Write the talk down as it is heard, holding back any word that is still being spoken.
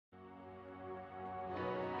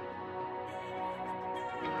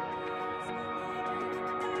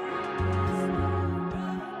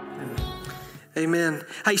Amen.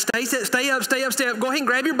 Hey, stay up. Go ahead and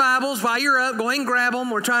grab your Bibles while you're up. Go ahead and grab them.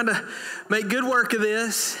 We're trying to make good work of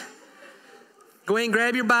this. Go ahead and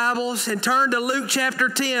grab your Bibles and turn to Luke chapter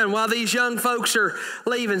 10 while these young folks are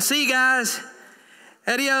leaving. See you guys.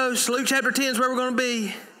 Adios. Luke chapter 10 is where we're going to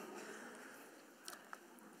be.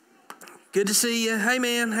 Good to see you. Hey,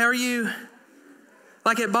 man, how are you?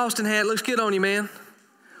 Like that Boston hat. Looks good on you, man.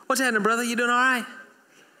 What's happening, brother? You doing all right?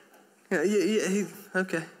 Yeah.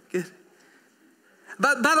 Okay, good.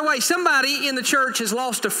 But by the way, somebody in the church has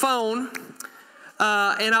lost a phone,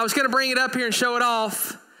 and I was going to bring it up here and show it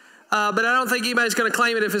off, but I don't think anybody's going to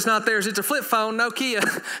claim it if it's not theirs. It's a flip phone, Nokia.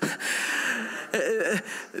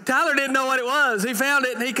 Tyler didn't know what it was. He found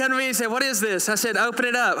it, and he came to me and said, "What is this?" I said, "Open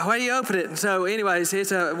it up." Why do you open it? And so, anyways,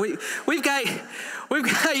 it's we've got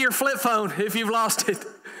your flip phone if you've lost it.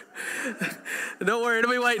 Don't worry, it'll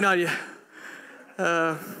be waiting on you.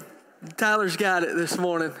 Tyler's got it this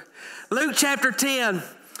morning. Luke chapter 10.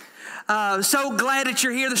 So glad that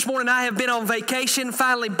you're here this morning. I have been on vacation,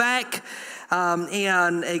 finally back,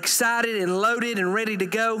 and excited and loaded and ready to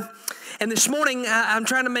go. And this morning, I'm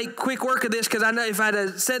trying to make quick work of this because I know if I'd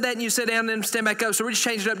have said that and you sit down and then stand back up. So we're just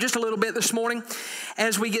changing it up just a little bit this morning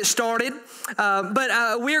as we get started.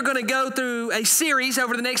 But we're going to go through a series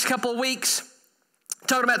over the next couple of weeks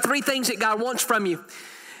talking about 3 things that God wants from you.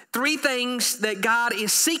 3 things that God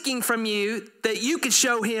is seeking from you that you could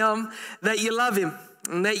show him that you love him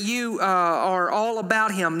and that you are all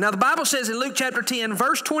about him. Now, the Bible says in Luke chapter 10,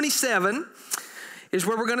 verse 27 is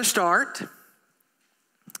where we're going to start.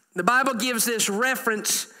 The Bible gives this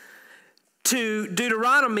reference to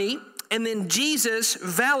Deuteronomy, and then Jesus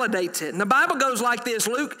validates it. And the Bible goes like this,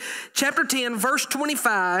 Luke chapter 10, verse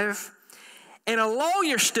 25, and a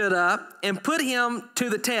lawyer stood up and put him to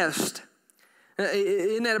the test.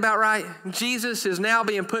 Isn't that about right? Jesus is now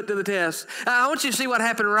being put to the test. I want you to see what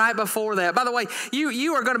happened right before that. By the way,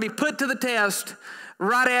 you are going to be put to the test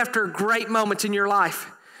right after great moments in your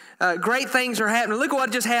life. Great things are happening. Look at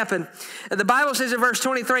what just happened. The Bible says in verse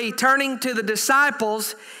 23, turning to the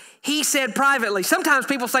disciples, he said privately. Sometimes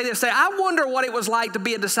people say this, I wonder what it was like to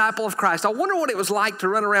be a disciple of Christ. I wonder what it was like to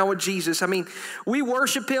run around with Jesus. I mean, we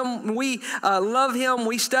worship him, we love him,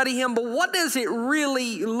 we study him, but what does it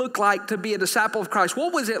really look like to be a disciple of Christ?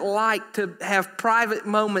 What was it like to have private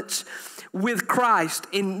moments with Christ?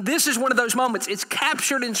 And this is one of those moments. It's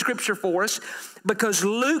captured in Scripture for us because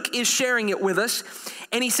Luke is sharing it with us.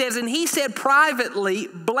 And he said privately,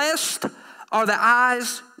 blessed are the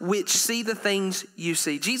eyes which see the things you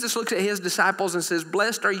see. Jesus looks at his disciples and says,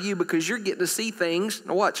 blessed are you because you're getting to see things.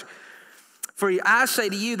 Now watch. For I say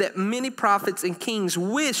to you that many prophets and kings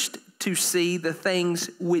wished to see the things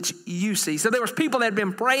which you see. So there was people that had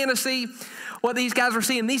been praying to see what these guys were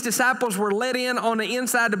seeing. These disciples were let in on the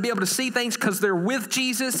inside to be able to see things because they're with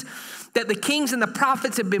Jesus that the kings and the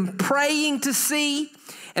prophets have been praying to see.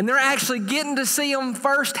 And they're actually getting to see them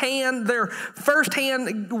firsthand. They're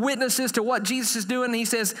firsthand witnesses to what Jesus is doing. He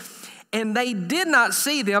says, and they did not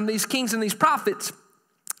see them, these kings and these prophets,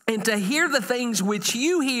 and to hear the things which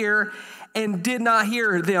you hear and did not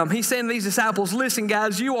hear them. He's saying to these disciples, listen,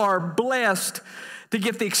 guys, you are blessed to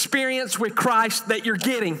get the experience with Christ that you're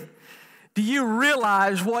getting. Do you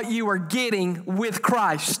realize what you are getting with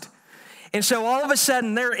Christ? And so all of a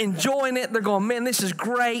sudden, they're enjoying it. They're going, man, this is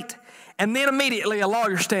great. And then immediately a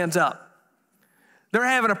lawyer stands up. They're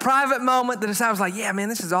having a private moment. The disciples are like, yeah, man,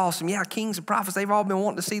 this is awesome. Yeah, kings and prophets, they've all been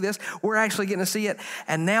wanting to see this. We're actually getting to see it.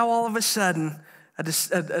 And now all of a sudden,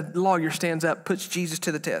 a lawyer stands up, puts Jesus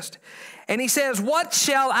to the test. And he says, what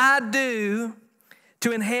shall I do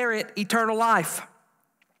to inherit eternal life?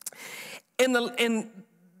 And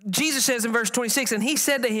Jesus says in verse 26, and he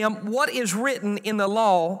said to him, what is written in the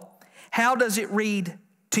law? How does it read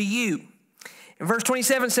to you? And verse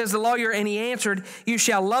 27 says the lawyer, and he answered, you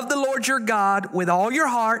shall love the Lord your God with all your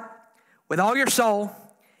heart, with all your soul,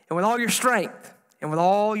 and with all your strength, and with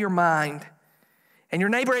all your mind, and your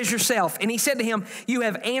neighbor as yourself. And he said to him, you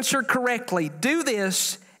have answered correctly. Do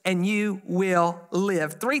this, and you will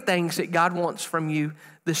live. 3 things that God wants from you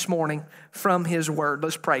this morning from his word.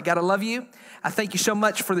 Let's pray. God, I love you. I thank you so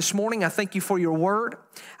much for this morning. I thank you for your word.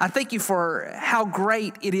 I thank you for how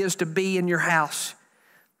great it is to be in your house.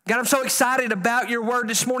 God, I'm so excited about your word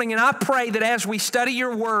this morning, and I pray that as we study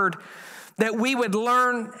your word, that we would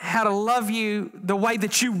learn how to love you the way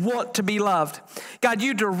that you want to be loved. God,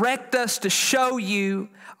 you direct us to show you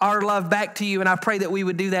our love back to you, and I pray that we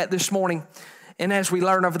would do that this morning and as we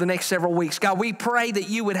learn over the next several weeks. God, we pray that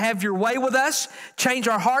you would have your way with us, change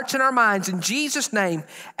our hearts and our minds. In Jesus' name,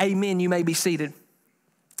 amen. You may be seated.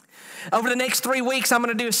 Over the next 3 weeks, I'm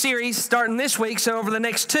going to do a series starting this week. So over the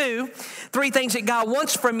next 3 things that God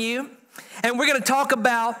wants from you. And we're going to talk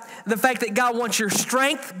about the fact that God wants your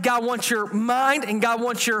strength, God wants your mind, and God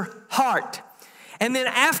wants your heart. And then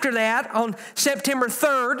after that, on September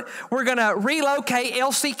 3rd, we're going to relocate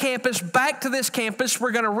LC campus back to this campus.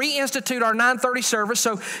 We're going to reinstitute our 9:30 service.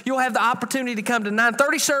 So you'll have the opportunity to come to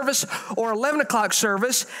 9:30 service or 11 o'clock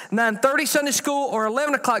service, 9:30 Sunday school or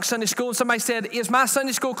 11 o'clock Sunday school. And somebody said, is my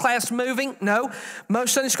Sunday school class moving? No,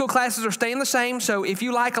 most Sunday school classes are staying the same. So if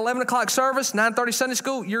you like 11 o'clock service, 9:30 Sunday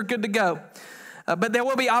school, you're good to go. But there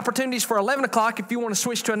will be opportunities for 11 o'clock if you want to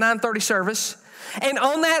switch to a 9:30 service. And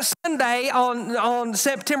on that Sunday, on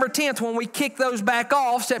September 10th, when we kick those back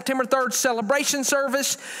off, September 3rd, celebration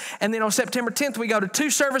service. And then on September 10th, we go to 2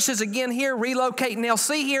 services again here, relocating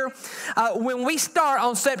LC here. When we start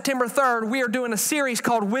on September 3rd, we are doing a series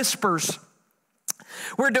called Whispers.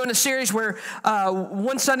 We're doing a series where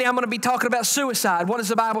one Sunday I'm going to be talking about suicide. What does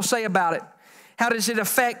the Bible say about it? How does it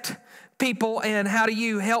affect people, and how do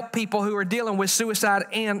you help people who are dealing with suicide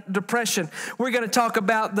and depression? We're going to talk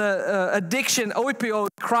about the addiction opioid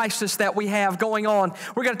crisis that we have going on.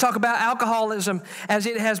 We're going to talk about alcoholism as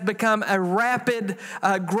it has become a rapid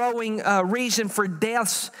growing reason for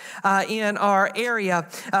deaths in our area.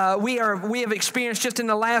 We have experienced just in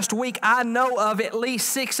the last week, I know of at least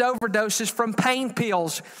 6 overdoses from pain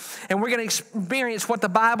pills. And we're going to experience what the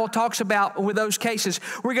Bible talks about with those cases.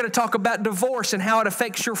 We're going to talk about divorce and how it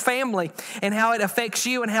affects your family and how it affects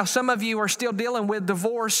you, and how some of you are still dealing with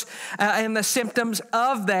divorce and the symptoms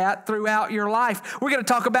of that throughout your life. We're going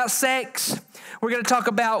to talk about sex. We're going to talk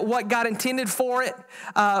about what God intended for it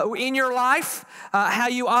in your life, how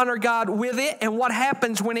you honor God with it, and what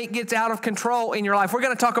happens when it gets out of control in your life. We're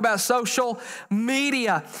going to talk about social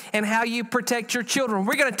media and how you protect your children.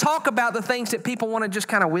 We're going to talk about the things that people want to just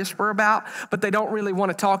kind of whisper about, but they don't really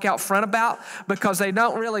want to talk out front about because they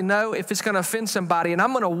don't really know if it's going to offend somebody. And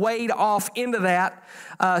I'm going to wade off into that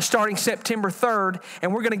starting September 3rd,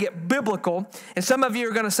 and we're going to get biblical. And some of you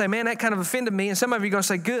are going to say, man, that kind of offended me. And some of you are going to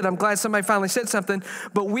say, good, I'm glad somebody finally said something.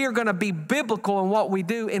 But we are going to be biblical in what we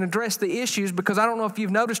do and address the issues, because I don't know if you've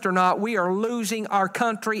noticed or not, we are losing our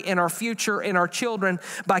country and our future and our children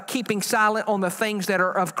by keeping silent on the things that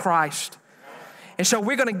are of Christ. And so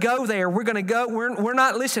we're going to go there. We're going to go. We're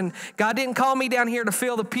not, listen, God didn't call me down here to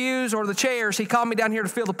fill the pews or the chairs. He called me down here to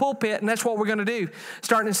fill the pulpit, and that's what we're going to do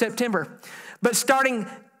starting in September. But starting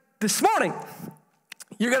this morning,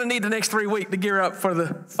 you're going to need the next 3 weeks to gear up for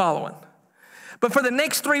the following. But for the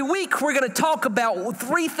next 3 weeks, we're going to talk about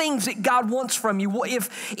 3 things that God wants from you.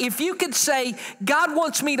 If you could say, God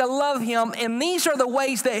wants me to love him, and these are the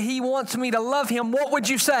ways that he wants me to love him, what would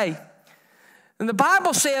you say? And the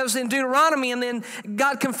Bible says in Deuteronomy, and then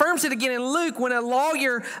God confirms it again in Luke when a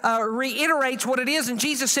lawyer reiterates what it is, and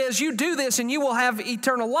Jesus says, you do this and you will have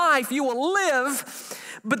eternal life, you will live.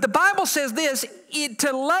 But the Bible says this,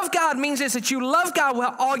 to love God means this, that you love God with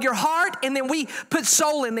all your heart, and then we put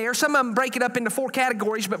soul in there. Some of them break it up into 4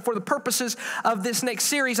 categories, but for the purposes of this next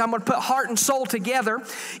series, I'm going to put heart and soul together.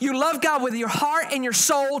 You love God with your heart and your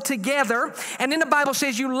soul together. And then the Bible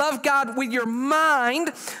says you love God with your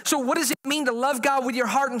mind. So what does it mean to love God with your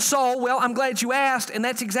heart and soul? Well, I'm glad you asked, and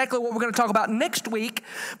that's exactly what we're going to talk about next week.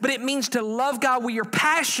 But it means to love God with your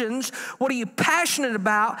passions. What are you passionate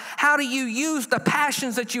about? How do you use the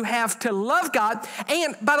passions that you have to love God?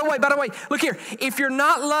 And by the way, look here. If you're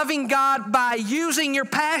not loving God by using your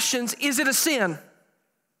passions, is it a sin?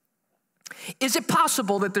 Is it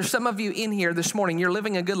possible that there's some of you in here this morning, you're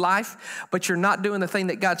living a good life, but you're not doing the thing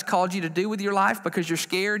that God's called you to do with your life because you're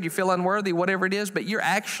scared, you feel unworthy, whatever it is, but you're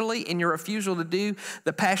actually, in your refusal to do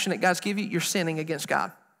the passion that God's given you, you're sinning against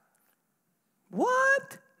God?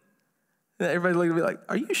 What? Everybody look at me like,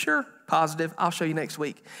 are you sure? Positive. I'll show you next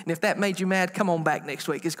week. And if that made you mad, come on back next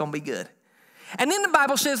week. It's going to be good. And then the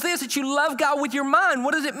Bible says this, that you love God with your mind.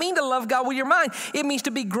 What does it mean to love God with your mind? It means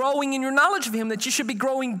to be growing in your knowledge of him, that you should be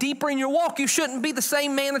growing deeper in your walk. You shouldn't be the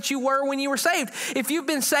same man that you were when you were saved. If you've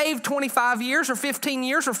been saved 25 years or 15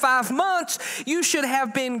 years or 5 months, you should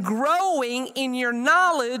have been growing in your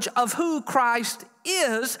knowledge of who Christ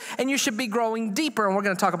is, and you should be growing deeper, and we're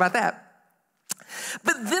going to talk about that.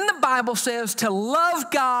 But then the Bible says to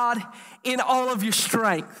love God in all of your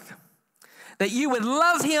strength. That you would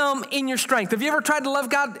love him in your strength. Have you ever tried to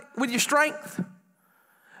love God with your strength?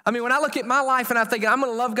 I mean, when I look at my life and I'm thinking, I'm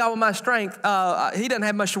going to love God with my strength, he doesn't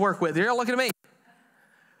have much to work with. You're looking at me.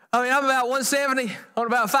 I mean, I'm about 170 on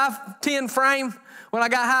about 5'10" frame when I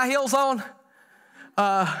got high heels on.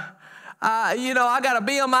 I got a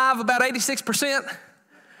BMI of about 86%.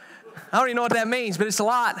 I don't even know what that means, but it's a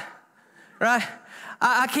lot, right?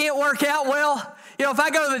 I can't work out well. You know, if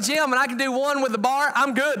I go to the gym and I can do 1 with the bar,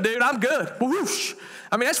 I'm good, dude. I'm good. Whoosh.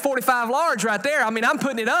 I mean, that's 45 large right there. I mean, I'm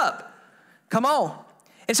putting it up. Come on.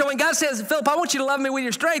 And so when God says, Philip, I want you to love me with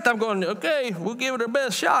your strength, I'm going, okay, we'll give it our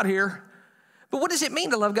best shot here. But what does it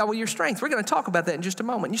mean to love God with your strength? We're going to talk about that in just a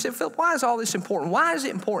moment. You say, Philip, why is all this important? Why is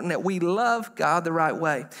it important that we love God the right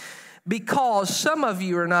way? Because some of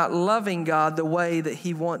you are not loving God the way that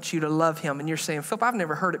he wants you to love him. And you're saying, Philip, I've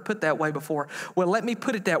never heard it put that way before. Well, let me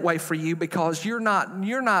put it that way for you, because you're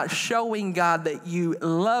not showing God that you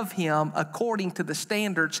love him according to the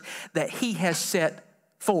standards that he has set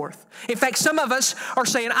forth. In fact, some of us are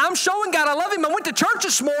saying, I'm showing God I love him. I went to church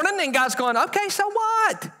this morning, and God's going, okay, so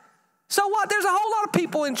what? So what? There's a whole lot of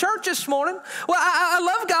people in church this morning. Well, I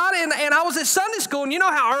love God, and I was at Sunday school, and you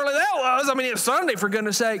know how early that was. I mean, it's Sunday, for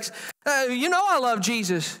goodness sakes. You know I love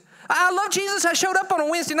Jesus. I love Jesus. I showed up on a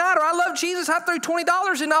Wednesday night, or I love Jesus. I threw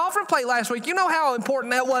 $20 in the offering plate last week. You know how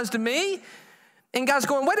important that was to me. And God's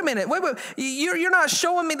going, wait a minute, wait. You're not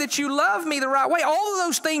showing me that you love me the right way. All of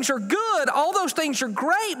those things are good. All those things are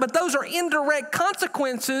great, but those are indirect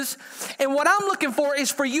consequences. And what I'm looking for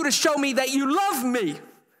is for you to show me that you love me.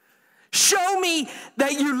 Show me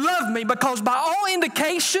that you love me, because by all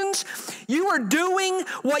indications, you are doing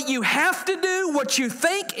what you have to do, what you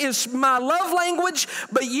think is my love language,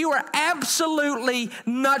 but you are absolutely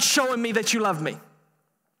not showing me that you love me.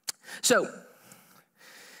 So,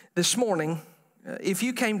 this morning, if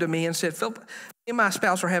you came to me and said, Philip, me and my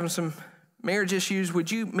spouse are having some marriage issues,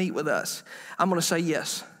 would you meet with us? I'm going to say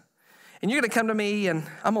yes. And you're going to come to me, and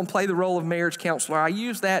I'm going to play the role of marriage counselor. I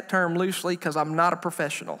use that term loosely because I'm not a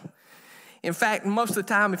professional. In fact, most of the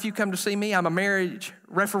time, if you come to see me, I'm a marriage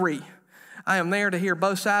referee. I am there to hear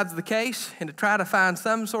both sides of the case and to try to find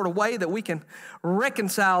some sort of way that we can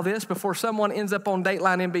reconcile this before someone ends up on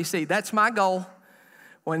Dateline NBC. That's my goal.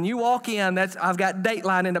 When you walk in, I've got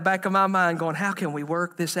Dateline in the back of my mind going, how can we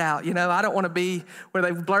work this out? You know, I don't want to be where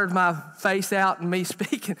they've blurred my face out and me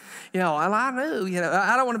speaking. You know, I know,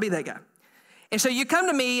 I don't want to be that guy. And so you come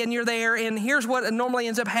to me and you're there, and here's what normally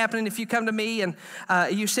ends up happening if you come to me and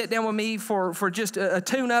you sit down with me for just a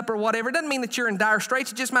tune-up or whatever. It doesn't mean that you're in dire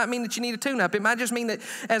straits. It just might mean that you need a tune-up. It might just mean that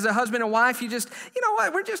as a husband and wife, you just, you know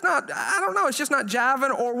what, we're just not, I don't know, it's just not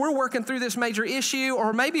jiving, or we're working through this major issue,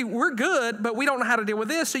 or maybe we're good, but we don't know how to deal with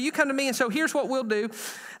this. So you come to me, and so here's what we'll do.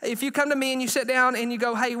 If you come to me and you sit down and you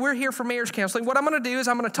go, hey, we're here for marriage counseling, what I'm going to do is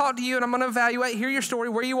I'm going to talk to you, and I'm going to evaluate, hear your story,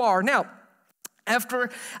 where you are. Now, after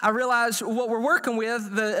I realize what we're working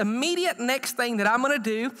with, the immediate next thing that I'm going to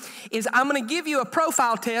do is I'm going to give you a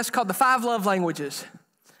profile test called the 5 love languages.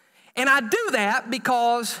 And I do that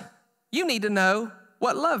because you need to know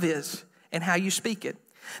what love is and how you speak it.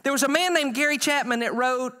 There was a man named Gary Chapman that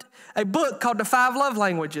wrote a book called The 5 Love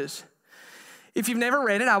Languages. If you've never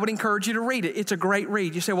read it, I would encourage you to read it. It's a great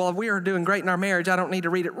read. You say, well, if we are doing great in our marriage, I don't need to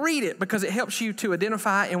read it. Read it, because it helps you to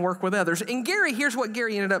identify and work with others. And Gary, here's what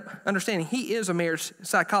Gary ended up understanding. He is a marriage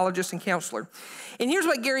psychologist and counselor. And here's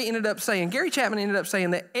what Gary ended up saying. Gary Chapman ended up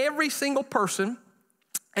saying that every single person,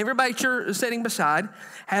 everybody you're sitting beside,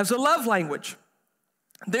 has a love language.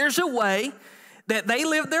 There's a way that they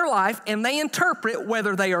live their life, and they interpret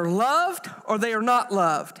whether they are loved or they are not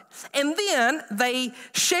loved. And then they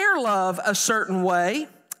share love a certain way,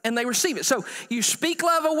 and they receive it. So you speak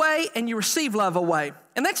love away, and you receive love away.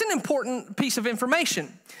 And that's an important piece of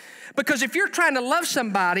information. Because if you're trying to love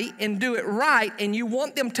somebody and do it right, and you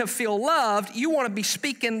want them to feel loved, you want to be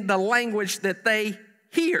speaking the language that they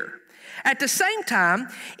hear. At the same time,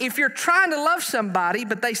 if you're trying to love somebody,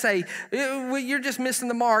 but they say, well, you're just missing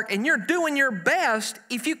the mark, and you're doing your best,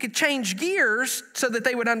 if you could change gears so that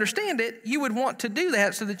they would understand it, you would want to do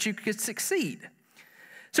that so that you could succeed.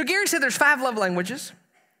 So Gary said there's 5 love languages,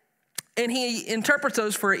 and he interprets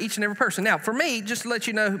those for each and every person. Now, for me, just to let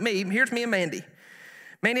you know me, here's me and Mandy.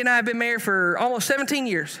 Mandy and I have been married for almost 17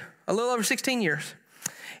 years, a little over 16 years.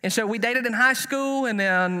 And so we dated in high school, and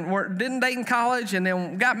then didn't date in college, and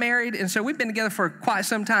then got married. And so we've been together for quite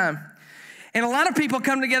some time. And a lot of people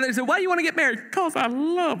come together and say, why do you want to get married? Because I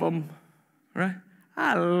love them, right?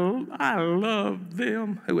 I love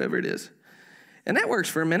them, whoever it is. And that works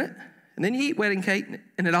for a minute. And then you eat wedding cake,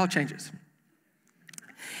 and it all changes.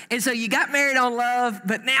 And so you got married on love,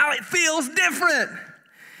 but now it feels different.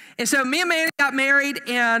 And so me and Mandy got married,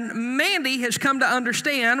 and Mandy has come to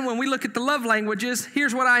understand when we look at the love languages,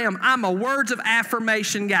 here's what I am. I'm a words of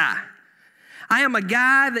affirmation guy. I am a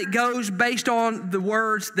guy that goes based on the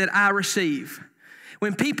words that I receive.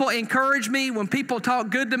 When people encourage me, when people talk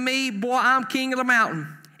good to me, boy, I'm king of the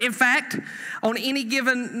mountain. In fact, on any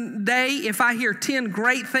given day, if I hear 10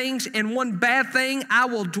 great things and 1 bad thing, I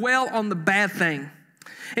will dwell on the bad thing.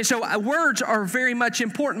 And so words are very much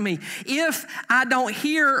important to me. If I don't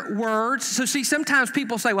hear words, so see, sometimes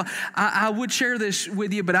people say, well, I would share this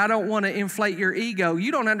with you, but I don't want to inflate your ego.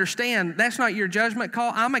 You don't understand. That's not your judgment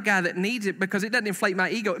call. I'm a guy that needs it because it doesn't inflate my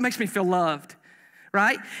ego. It makes me feel loved,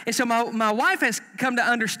 right? And so my wife has come to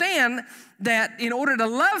understand that in order to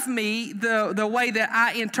love me, the way that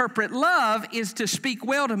I interpret love is to speak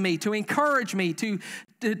well to me, to encourage me, to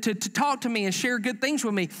talk to me and share good things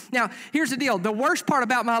with me. Now, here's the deal. The worst part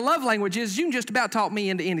about my love language is you can just about talk me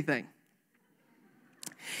into anything.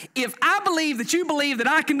 If I believe that you believe that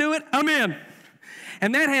I can do it, I'm in.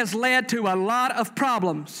 And that has led to a lot of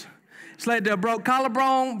problems. It's led to a broke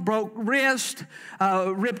collarbone, broke wrist,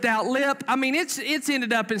 ripped out lip. I mean, it's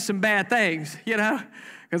ended up in some bad things, you know,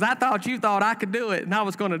 because I thought you thought I could do it and I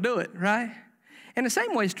was going to do it, right? And the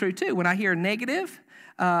same way is true, too. When I hear negative,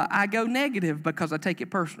 I go negative because I take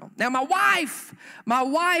it personal. Now, my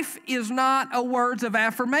wife is not a words of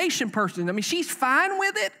affirmation person. I mean, she's fine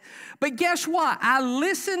with it, but guess what? I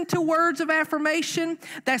listen to words of affirmation.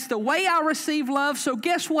 That's the way I receive love, so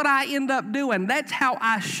guess what I end up doing? That's how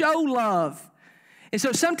I show love. And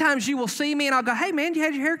so sometimes you will see me and I'll go, hey, man, you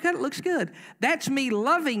had your hair cut? It looks good. That's me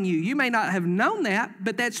loving you. You may not have known that,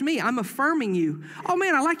 but that's me. I'm affirming you. Oh,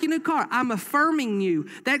 man, I like your new car. I'm affirming you.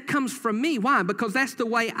 That comes from me. Why? Because that's the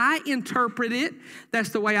way I interpret it.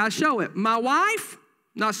 That's the way I show it. My wife,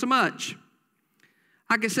 not so much.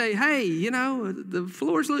 I can say, hey, you know, the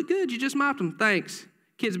floors look good. You just mopped them. Thanks.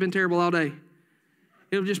 Kids have been terrible all day.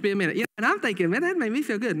 It'll just be a minute. You know, and I'm thinking, man, that made me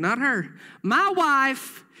feel good. Not her. My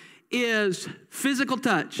wife is physical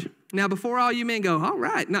touch. Now, before all you men go, all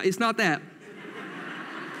right. No, it's not that.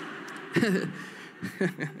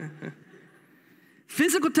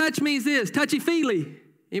 Physical touch means this, touchy-feely.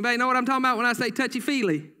 Anybody know what I'm talking about when I say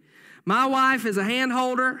touchy-feely? My wife is a hand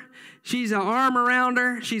holder. She's an arm around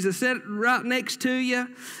her. She's a sit right next to you.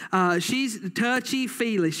 She's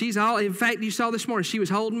touchy-feely. She's all, in fact, you saw this morning, she was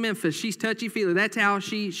holding Memphis. She's touchy-feely. That's how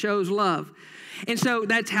she shows love. And so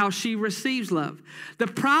that's how she receives love. The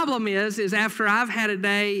problem is after I've had a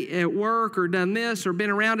day at work or done this or been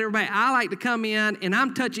around everybody, I like to come in and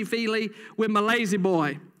I'm touchy-feely with my lazy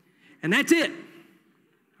boy. And that's it.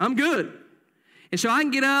 I'm good. And so I can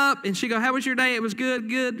get up and she go, how was your day? It was good,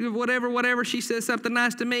 whatever. She says something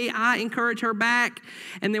nice to me. I encourage her back.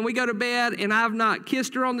 And then we go to bed and I've not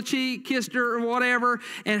kissed her on the cheek, kissed her or whatever,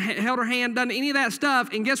 and held her hand, done any of that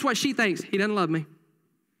stuff. And guess what she thinks? He doesn't love me.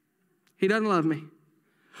 He doesn't love me.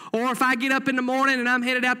 Or if I get up in the morning and I'm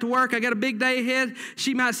headed out to work, I got a big day ahead,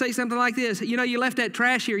 she might say something like this. You know, you left that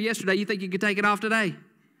trash here yesterday. You think you could take it off today?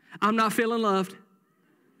 I'm not feeling loved.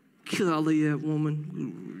 Golly, that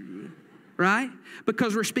woman. Right?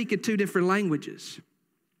 Because we're speaking two different languages.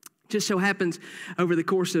 Just so happens over the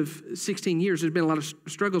course of 16 years, there's been a lot of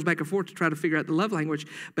struggles back and forth to try to figure out the love language.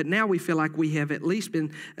 But now we feel like we have at least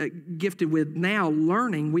been gifted with now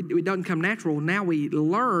learning. It doesn't come natural. Now we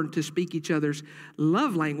learn to speak each other's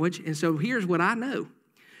love language. And so here's what I know.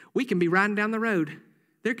 We can be riding down the road.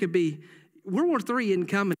 There could be, World War III isn't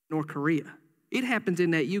coming to North Korea. It happens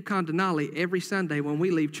in that Yukon Denali every Sunday when we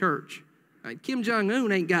leave church. Right? Kim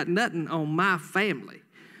Jong-un ain't got nothing on my family.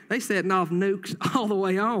 They setting off nukes all the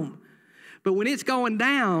way home. But when it's going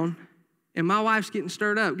down and my wife's getting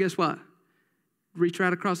stirred up, guess what? Reach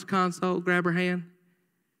right across the console, grab her hand.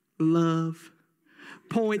 Love.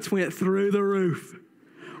 Points went through the roof.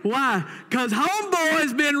 Why? Because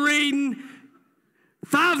homeboy's been reading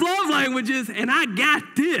 5 love languages and I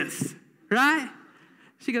got this, right?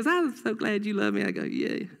 She goes, I'm so glad you love me. I go,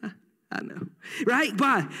 yeah, I know. Right?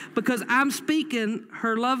 Why? Because I'm speaking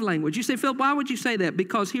her love language. You say, Phil, why would you say that?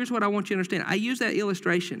 Because here's what I want you to understand. I use that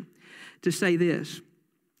illustration to say this.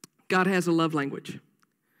 God has a love language.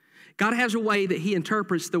 God has a way that he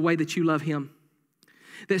interprets the way that you love him.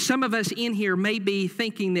 That some of us in here may be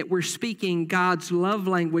thinking that we're speaking God's love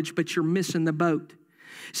language, but you're missing the boat.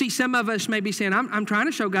 See, some of us may be saying, I'm trying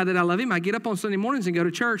to show God that I love him. I get up on Sunday mornings and go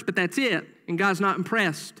to church, but that's it. And God's not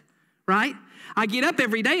impressed, right? I get up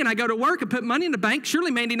every day and I go to work and put money in the bank.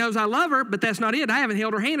 Surely Mandy knows I love her, but that's not it. I haven't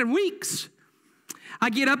held her hand in weeks. I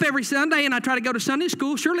get up every Sunday and I try to go to Sunday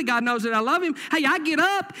school. Surely God knows that I love him. Hey, I get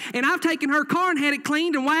up and I've taken her car and had it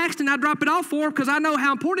cleaned and waxed and I drop it off for her because I know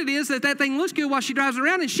how important it is that that thing looks good while she drives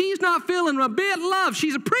around, and she's not feeling a bit loved.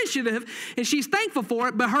 She's appreciative and she's thankful for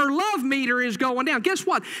it, but her love meter is going down. Guess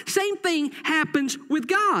what? Same thing happens with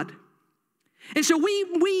God. And so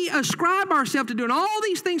we ascribe ourselves to doing all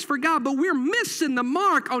these things for God, but we're missing the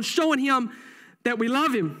mark on showing him that we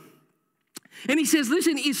love him. And he says,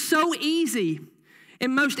 listen, it's so easy.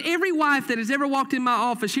 And most every wife that has ever walked in my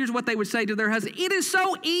office, here's what they would say to their husband. It is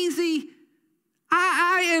so easy.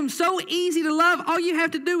 I am so easy to love. All you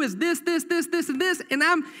have to do is this, and this, and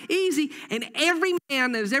I'm easy. And every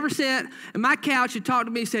man that has ever sat on my couch and talked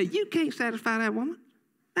to me said, you can't satisfy that woman.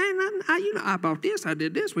 I bought this, I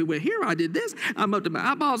did this, we went here, I did this, I'm up to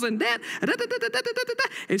my eyeballs in that,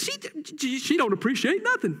 and she don't appreciate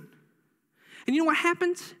nothing. And you know what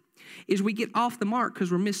happens? Is we get off the mark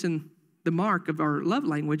because we're missing the mark of our love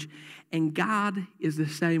language, and God is the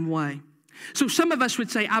same way. So some of us would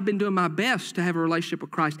say, I've been doing my best to have a relationship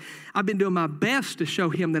with Christ. I've been doing my best to show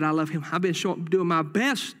him that I love him. I've been doing my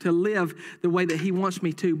best to live the way that he wants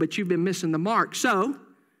me to, but you've been missing the mark. So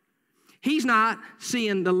he's not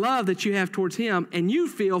seeing the love that you have towards him, and you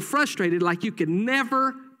feel frustrated like you can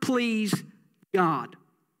never please God.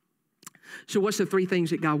 So what's the three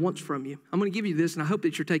things that God wants from you? I'm going to give you this, and I hope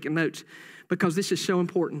that you're taking notes because this is so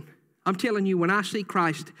important. I'm telling you, when I see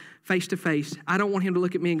Christ face to face, I don't want him to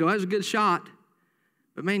look at me and go, that was a good shot,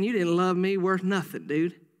 but man, you didn't love me worth nothing,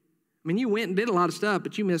 dude. I mean, you went and did a lot of stuff,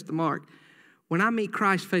 but you missed the mark. When I meet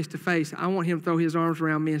Christ face to face, I want him to throw his arms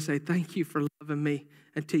around me and say, thank you for loving me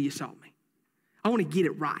until you saw me. I want to get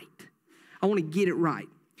it right. I want to get it right.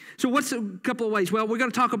 So what's a couple of ways? Well, we're going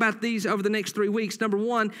to talk about these over the next 3 weeks. Number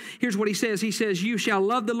one, here's what he says. He says, you shall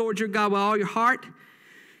love the Lord your God with all your heart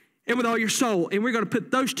and with all your soul. And we're going to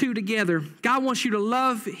put those two together. God wants you to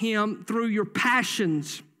love him through your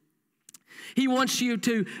passions. He wants you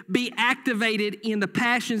to be activated in the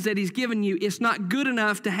passions that he's given you. It's not good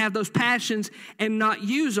enough to have those passions and not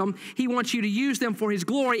use them. He wants you to use them for his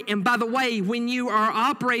glory. And by the way, when you are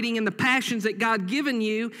operating in the passions that God given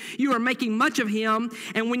you, you are making much of him.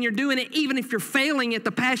 And when you're doing it, even if you're failing at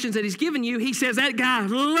the passions that he's given you, he says, that guy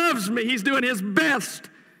loves me. He's doing his best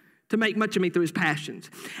to make much of me through his passions.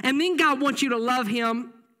 And then God wants you to love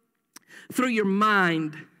him through your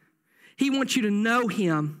mind. He wants you to know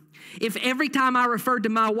him. If every time I referred to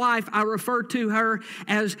my wife, I referred to her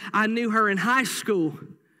as I knew her in high school.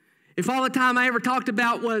 If all the time I ever talked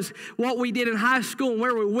about was what we did in high school and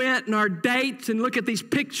where we went and our dates and look at these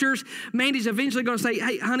pictures, Mandy's eventually going to say,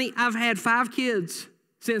 hey, honey, I've had 5 kids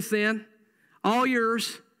since then, all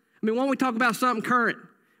yours. I mean, why don't we talk about something current?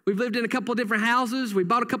 We've lived in a couple of different houses. We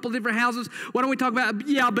bought a couple of different houses. Why don't we talk about,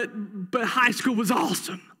 but high school was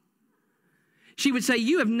awesome. She would say,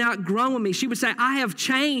 you have not grown with me. She would say, I have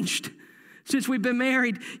changed since we've been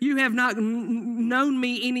married. You have not known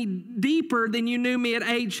me any deeper than you knew me at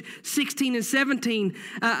age 16 and 17.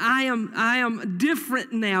 I am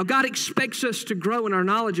different now. God expects us to grow in our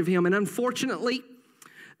knowledge of him. And unfortunately,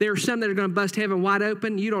 there are some that are going to bust heaven wide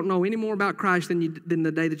open. You don't know any more about Christ than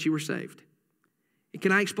the day that you were saved. And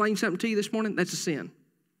can I explain something to you this morning? That's a sin.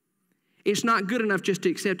 It's not good enough just to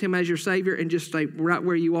accept him as your Savior and just stay right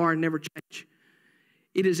where you are and never change.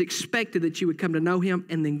 It is expected that you would come to know him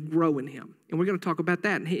and then grow in him. And we're going to talk about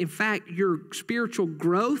that. In fact, your spiritual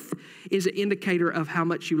growth is an indicator of how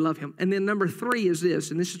much you love him. And then number 3 is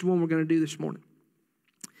this, and this is the one we're going to do this morning.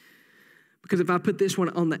 Because if I put this one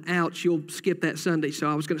on the ouch, you'll skip that Sunday. So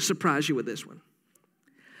I was going to surprise you with this one.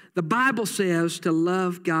 The Bible says to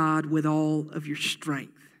love God with all of your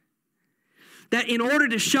strength. That in order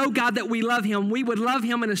to show God that we love him, we would love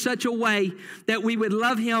him in such a way that we would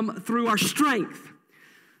love him through our strength.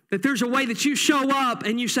 That there's a way that you show up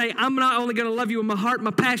and you say, I'm not only going to love you with my heart,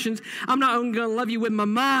 my passions. I'm not only going to love you with my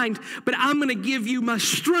mind, but I'm going to give you my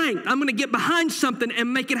strength. I'm going to get behind something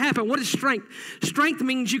and make it happen. What is strength? Strength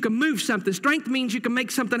means you can move something. Strength means you can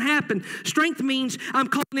make something happen. Strength means I'm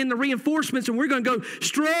calling in the reinforcements and we're going to go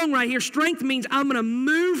strong right here. Strength means I'm going to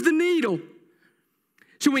move the needle.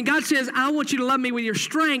 So when God says, I want you to love me with your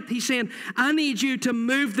strength, he's saying, I need you to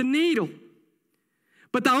move the needle.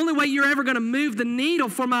 But the only way you're ever going to move the needle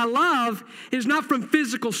for my love is not from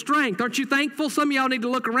physical strength. Aren't you thankful? Some of y'all need to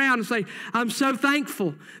look around and say, I'm so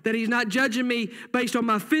thankful that he's not judging me based on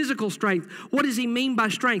my physical strength. What does he mean by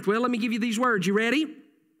strength? Well, let me give you these words. You ready?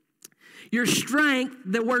 Your strength,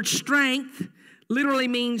 the word strength, literally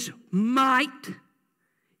means might,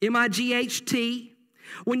 M-I-G-H-T.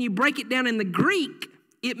 When you break it down in the Greek,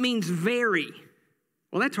 it means very.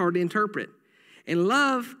 Well, that's hard to interpret. And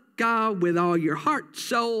love God with all your heart,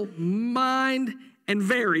 soul, mind, and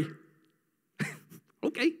very.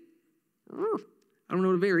 Okay. I don't know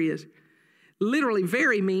what a very is. Literally,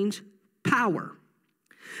 very means power.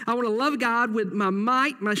 I want to love God with my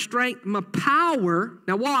might, my strength, my power.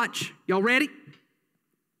 Now watch. Y'all ready?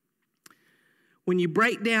 When you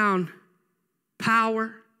break down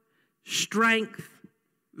power, strength,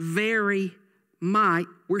 very, might,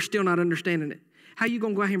 we're still not understanding it. How are you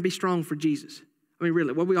going to go out here and be strong for Jesus? I mean,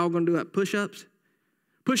 really, what are we all going to do at push-ups?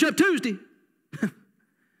 Push-up Tuesday.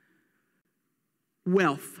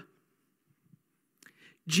 Wealth.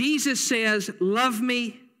 Jesus says, love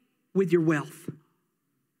me with your wealth.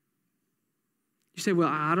 You say, well,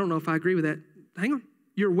 I don't know if I agree with that. Hang on.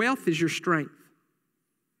 Your wealth is your strength.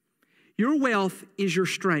 Your wealth is your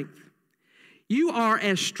strength. You are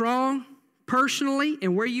as strong personally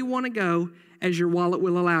and where you want to go as your wallet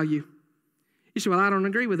will allow you. You say, well, I don't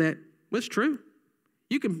agree with that. Well, it's true.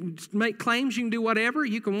 You can make claims. You can do whatever.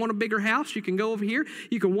 You can want a bigger house. You can go over here.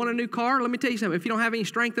 You can want a new car. Let me tell you something. If you don't have any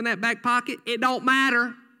strength in that back pocket, it don't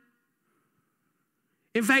matter.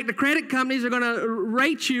 In fact, the credit companies are going to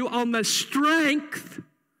rate you on the strength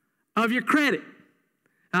of your credit.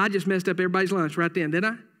 I just messed up everybody's lunch right then,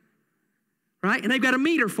 didn't I? Right? And they've got a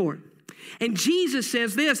meter for it. And Jesus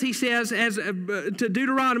says this. He says to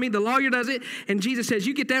Deuteronomy, the lawyer does it, and Jesus says,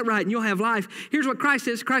 you get that right and you'll have life. Here's what Christ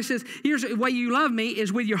says. Christ says, here's the way you love me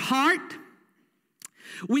is with your heart,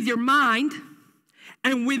 with your mind,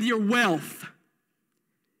 and with your wealth.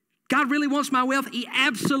 God really wants my wealth. He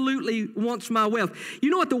absolutely wants my wealth.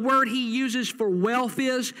 You know what the word he uses for wealth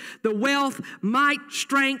is? The wealth, might,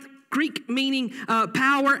 strength, Greek meaning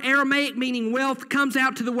power, Aramaic meaning wealth, comes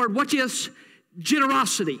out to the word, which is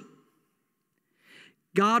generosity.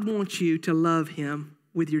 God wants you to love him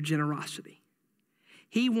with your generosity.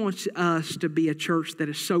 He wants us to be a church that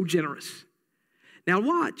is so generous. Now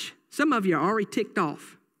watch. Some of you are already ticked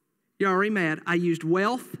off. You're already mad. I used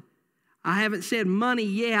wealth. I haven't said money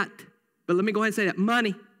yet, but let me go ahead and say that.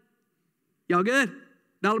 Money. Y'all good?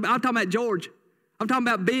 I'm talking about George. I'm talking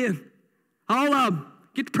about Ben. All of them.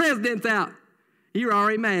 Get the presidents out. You're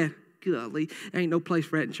already mad. Golly, there ain't no place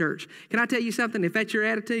for that in church. Can I tell you something? If that's your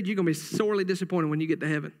attitude, you're going to be sorely disappointed when you get to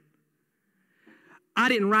heaven. I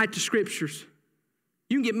didn't write the scriptures.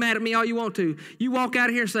 You can get mad at me all you want to. You walk out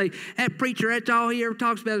of here and say, that preacher, that's all he ever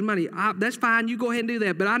talks about is money. That's fine. You go ahead and do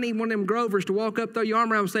that. But I need one of them Grovers to walk up, throw your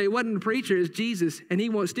arm around and say, it wasn't the preacher, it's Jesus, and he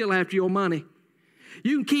wants still after your money.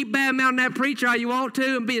 You can keep bad-mouthing that preacher all you want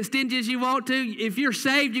to and be as stingy as you want to. If you're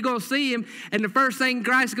saved, you're going to see him. And the first thing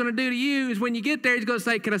Christ is going to do to you is when you get there, he's going to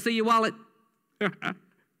say, can I see your wallet?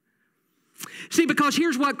 See, because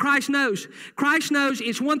here's what Christ knows. Christ knows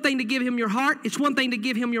it's one thing to give him your heart. It's one thing to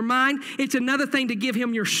give him your mind. It's another thing to give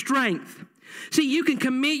him your strength. See, you can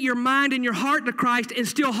commit your mind and your heart to Christ and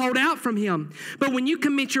still hold out from him. But when you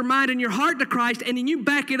commit your mind and your heart to Christ and then you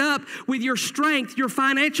back it up with your strength, your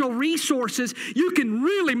financial resources, you can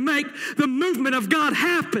really make the movement of God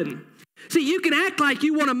happen. See, you can act like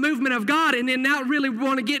you want a movement of God and then not really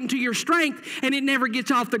want to get into your strength and it never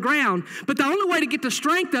gets off the ground. But the only way to get the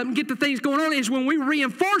strength up and get the things going on is when we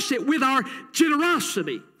reinforce it with our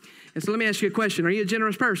generosity. And so let me ask you a question. Are you a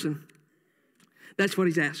generous person? That's what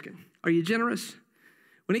he's asking. Are you generous?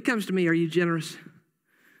 When it comes to me, are you generous?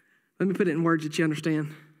 Let me put it in words that you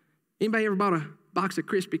understand. Anybody ever bought a box of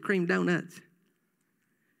Krispy Kreme donuts?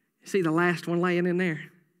 See the last one laying in there?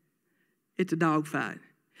 It's a dog fight.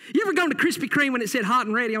 You ever gone to Krispy Kreme when it said hot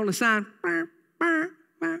and ready on the sign?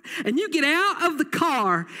 And you get out of the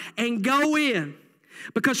car and go in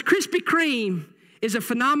because Krispy Kreme is a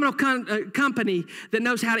phenomenal company that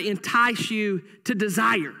knows how to entice you to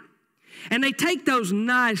desire. And they take those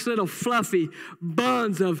nice little fluffy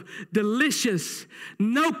buns of delicious,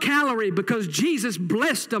 no calorie because Jesus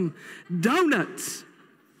blessed them, donuts.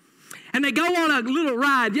 And they go on a little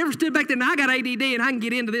ride. You ever stood back there? Now I got ADD and I can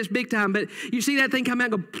get into this big time, but you see that thing come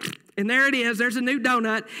out and go, and there it is. There's a new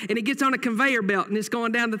donut, and it gets on a conveyor belt, and it's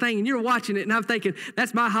going down the thing, and you're watching it, and I'm thinking,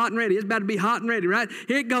 that's my hot and ready. It's about to be hot and ready, right?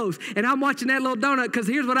 Here it goes. And I'm watching that little donut because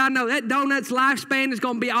here's what I know. That donut's lifespan is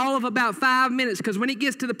going to be all of about 5 minutes because when it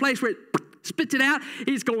gets to the place where it spits it out,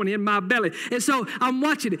 it's going in my belly. And so I'm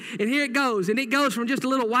watching it, and here it goes. And it goes from just a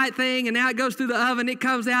little white thing, and now it goes through the oven. It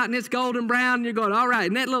comes out, and it's golden brown, and you're going, all right.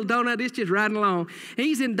 And that little donut is just riding along. And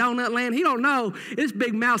he's in donut land. He don't know this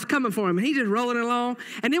big mouth's coming for him, and he's just rolling along.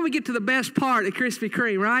 And then we get to the best part at Krispy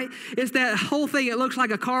Kreme, right? It's that whole thing. It looks like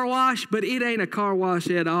a car wash, but it ain't a car wash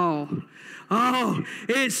at all. Oh,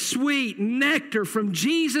 it's sweet nectar from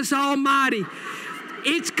Jesus Almighty.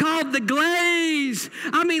 It's called the glaze.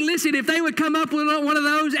 I mean, listen, if they would come up with one of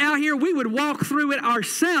those out here, we would walk through it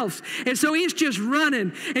ourselves. And so it's just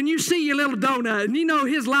running, and you see your little donut, and you know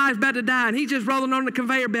his life's about to die, and he's just rolling on the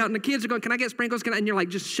conveyor belt, and the kids are going, can I get sprinkles? And you're like,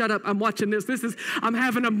 just shut up. I'm watching this. I'm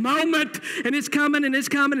having a moment, and it's coming, and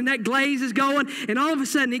that glaze is going, and all of a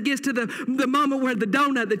sudden it gets to the moment where the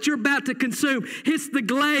donut that you're about to consume hits the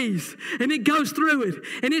glaze, and it goes through it,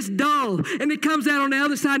 and it's dull, and it comes out on the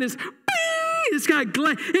other side, and it's it's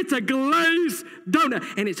a glazed donut,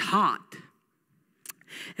 and it's hot.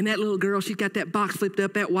 And that little girl, she's got that box flipped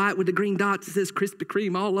up, that white with the green dots. It says Krispy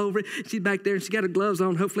Kreme all over it. She's back there, and she got her gloves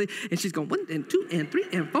on, hopefully. And she's going 1 and 2 and 3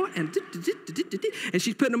 and 4 and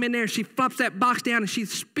she's putting them in there. And she flops that box down, and she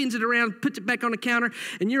spins it around, puts it back on the counter.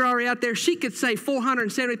 And you're already out there. She could say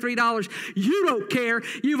 $473. You don't care.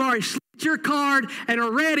 You've already slipped your card and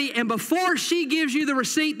are ready. And before she gives you the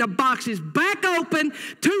receipt, the box is back open,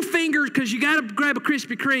 2 fingers, because you got to grab a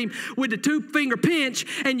Krispy Kreme with the 2-finger pinch.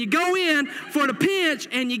 And you go in for the pinch,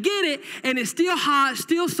 and you get it, and it's still hot,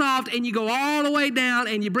 still soft, and you go all the way down,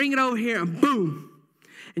 and you bring it over here, and boom.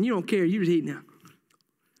 And you don't care. You're just eating it.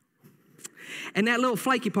 And that little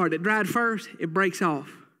flaky part that dried first, it breaks off.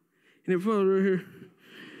 And it falls right here.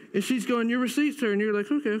 And she's going, your receipt, sir. And you're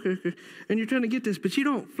like, okay. And you're trying to get this, but you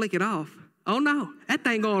don't flick it off. Oh, no. That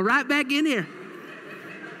thing going right back in here.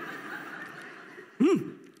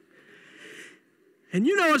 And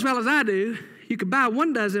you know as well as I do, you could buy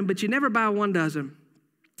 1 dozen, but you never buy 1 dozen.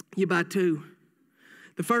 You buy 2.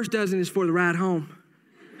 The first dozen is for the ride home.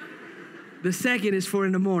 The second is for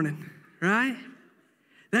in the morning, right?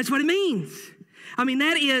 That's what it means. I mean,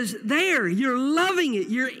 that is there. You're loving it.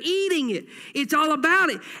 You're eating it. It's all about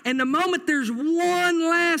it. And the moment there's one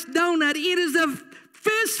last donut, it is a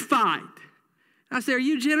fist fight. I say, are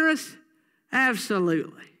you generous?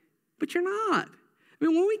 Absolutely. But you're not. I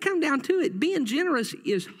mean, when we come down to it, being generous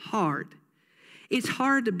is hard. It's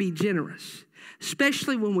hard to be generous,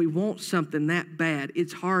 especially when we want something that bad.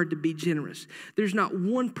 It's hard to be generous. There's not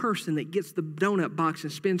one person that gets the donut box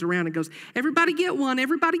and spins around and goes, everybody get one,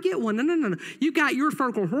 everybody get one. No. You got your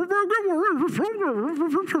phone going,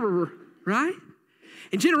 right?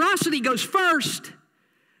 And generosity goes first,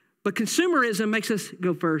 but consumerism makes us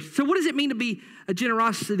go first. So what does it mean to be a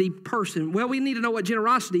generosity person? Well, we need to know what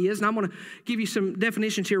generosity is, and I'm going to give you some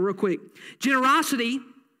definitions here real quick. Generosity,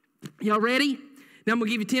 y'all ready? Now I'm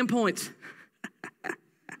going to give you 10 points.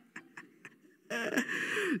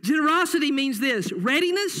 Generosity means this: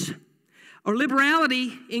 readiness or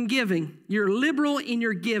liberality in giving. You're liberal in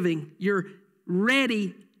your giving. You're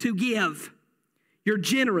ready to give. You're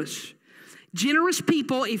generous. Generous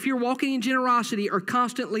people, if you're walking in generosity, are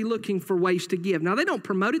constantly looking for ways to give. Now, they don't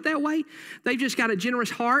promote it that way. They've just got a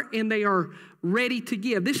generous heart, and they are ready to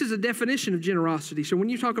give. This is a definition of generosity. So when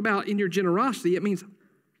you talk about in your generosity, it means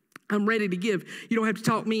I'm ready to give. You don't have to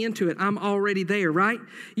talk me into it. I'm already there, right?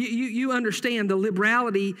 You understand the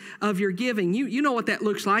liberality of your giving. You know what that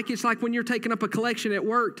looks like. It's like when you're taking up a collection at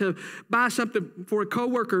work to buy something for a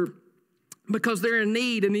coworker because they're in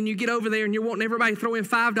need, and then you get over there and you're wanting everybody to throw in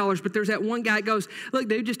 $5, but there's that one guy that goes, look,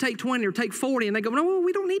 dude, just take 20 or take 40. And they go, no, well,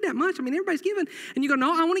 we don't need that much. I mean, everybody's giving. And you go,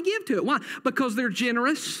 no, I want to give to it. Why? Because they're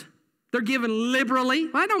generous. They're giving liberally.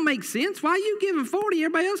 Well, that don't make sense. Why are you giving 40?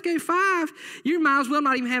 Everybody else gave 5. You might as well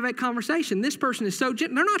not even have that conversation. This person is so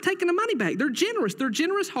generous. They're not taking the money back. They're generous. Their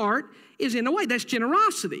generous heart is in a way. That's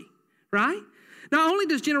generosity, right? Not only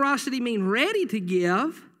does generosity mean ready to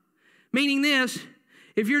give, meaning this: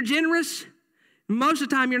 if you're generous, most of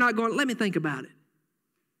the time you're not going, let me think about it.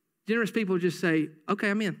 Generous people just say, okay,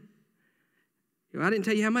 I'm in. I didn't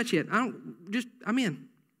tell you how much yet. I'm in.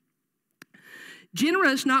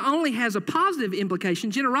 Generous not only has a positive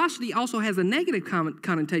implication, generosity also has a negative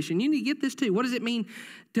connotation. You need to get this too. What does it mean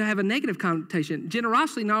to have a negative connotation?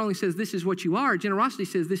 Generosity not only says this is what you are, generosity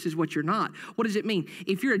says this is what you're not. What does it mean?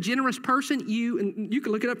 If you're a generous person, you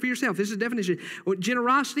can look it up for yourself. This is a definition.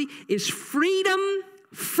 Generosity is freedom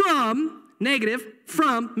from, negative,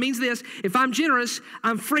 from means this: if I'm generous,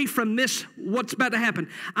 I'm free from this, what's about to happen.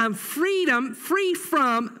 I'm free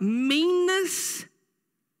from meanness.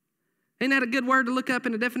 Isn't that a good word to look up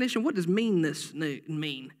in the definition? What does meanness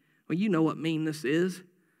mean? Well, you know what meanness is.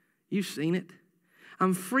 You've seen it.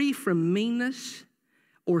 I'm free from meanness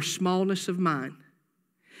or smallness of mind.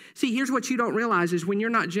 See, here's what you don't realize is when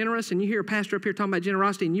you're not generous and you hear a pastor up here talking about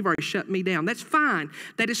generosity and you've already shut me down, that's fine.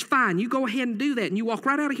 That is fine. You go ahead and do that and you walk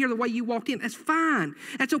right out of here the way you walked in. That's fine.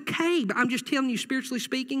 That's okay. But I'm just telling you, spiritually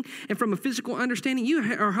speaking and from a physical understanding,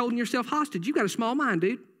 you are holding yourself hostage. You got a small mind,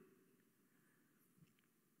 dude.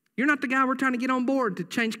 You're not the guy we're trying to get on board to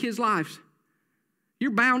change kids' lives.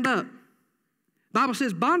 You're bound up. The Bible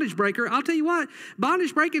says bondage breaker. I'll tell you what,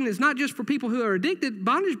 bondage breaking is not just for people who are addicted.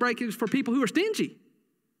 Bondage breaking is for people who are stingy.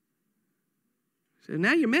 So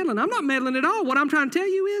now you're meddling. I'm not meddling at all. What I'm trying to tell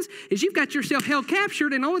you is you've got yourself held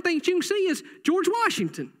captured, and the only thing that you can see is George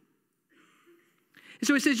Washington. And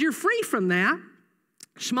so it says you're free from that,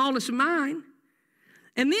 smallness of mind.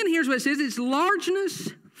 And then here's what it says. It's largeness,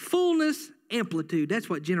 fullness, amplitude. That's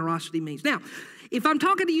what generosity means. Now, if I'm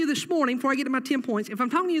talking to you this morning, before I get to my 10 points, if I'm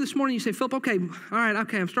talking to you this morning, you say, Phillip, okay,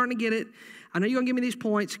 I'm starting to get it. I know you're going to give me these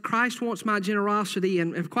points. Christ wants my generosity,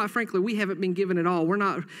 and quite frankly, we haven't been given it all. We're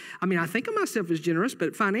not, I think of myself as generous,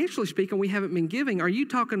 but financially speaking, we haven't been giving. Are you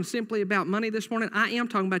talking simply about money this morning? I am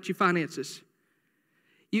talking about your finances.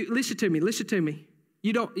 Listen to me.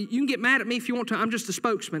 You can get mad at me if you want to. I'm just a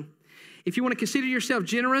spokesman. If you want to consider yourself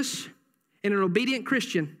generous and an obedient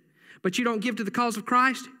Christian, but you don't give to the cause of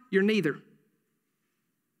Christ, you're neither.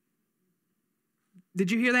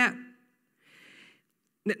 Did you hear that?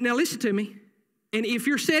 Now listen to me. And if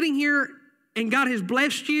you're sitting here and God has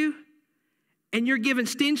blessed you and you're giving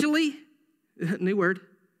stingily, new word,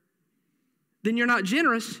 then you're not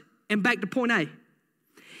generous. And back to point A.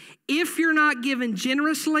 If you're not giving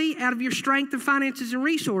generously out of your strength and finances and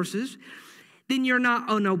resources, then you're not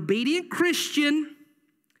an obedient Christian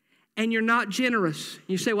and you're not generous.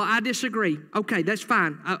 You say, well, I disagree. Okay, that's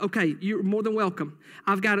fine. Okay, you're more than welcome.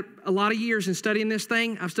 I've got a lot of years in studying this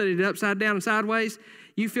thing. I've studied it upside down and sideways.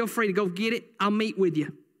 You feel free to go get it. I'll meet with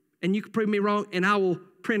you. And you can prove me wrong, and I will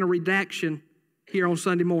print a redaction here on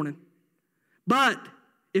Sunday morning. But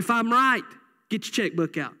if I'm right, get your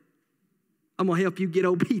checkbook out. I'm going to help you get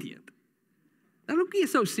obedient. Now, don't get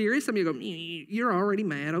so serious. Some of you go, you're already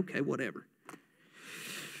mad. Okay, whatever.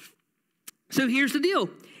 So here's the deal.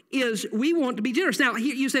 Is we want to be generous. Now,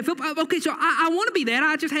 you say, Philip, okay, so I want to be that.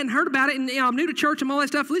 I just hadn't heard about it, and I'm new to church and all that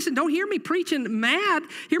stuff. Listen, don't hear me preaching mad.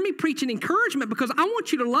 Hear me preaching encouragement, because I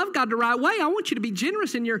want you to love God the right way. I want you to be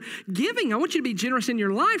generous in your giving. I want you to be generous in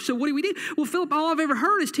your life. So what do? Well, Philip, all I've ever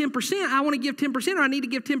heard is 10%. I want to give 10%, or I need to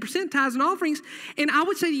give 10% tithes and offerings. And I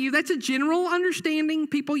would say to you, that's a general understanding.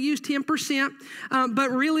 People use 10%,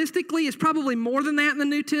 but realistically, it's probably more than that in the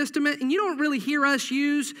New Testament. And you don't really hear us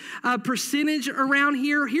use a percentage around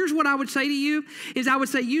here. Here's what I would say to you is I would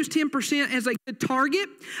say use 10% as a good target.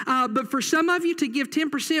 But for some of you to give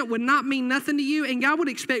 10% would not mean nothing to you, and God would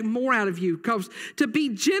expect more out of you, because to be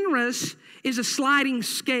generous is a sliding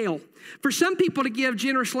scale. For some people to give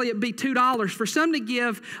generously, it'd be $2. For some to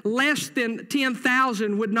give less than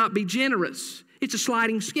 $10,000 would not be generous. It's a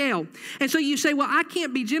sliding scale. And so you say, well, I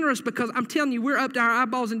can't be generous because I'm telling you, we're up to our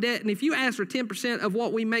eyeballs in debt. And if you ask for 10% of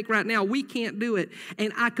what we make right now, we can't do it.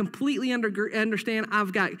 And I completely understand.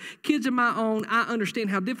 I've got kids of my own. I understand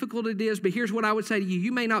how difficult it is. But here's what I would say to you.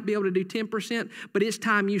 You may not be able to do 10%, but it's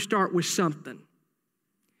time you start with something.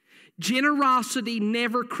 Generosity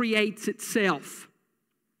never creates itself.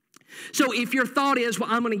 So if your thought is, well,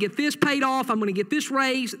 I'm going to get this paid off, I'm going to get this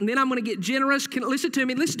raised, and then I'm going to get generous. Listen to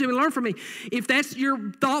me, learn from me. If that's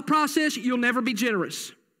your thought process, you'll never be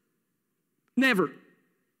generous. Never.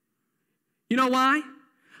 You know why?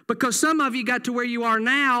 Because some of you got to where you are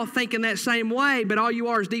now thinking that same way, but all you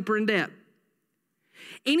are is deeper in debt.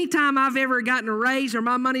 Anytime I've ever gotten a raise or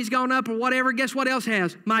my money's gone up or whatever, guess what else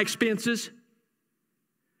has? My expenses,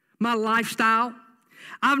 my lifestyle.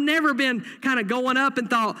 I've never been kind of going up and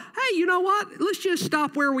thought, hey, you know what? Let's just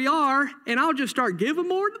stop where we are and I'll just start giving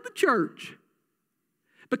more to the church.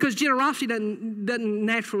 Because generosity doesn't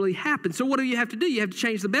naturally happen. So what do you have to do? You have to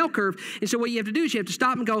change the bell curve. And so what you have to do is you have to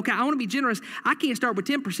stop and go, okay, I want to be generous. I can't start with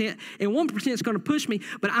 10%, and 1% is going to push me,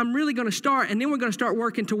 but I'm really going to start, and then we're going to start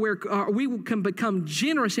working to where we can become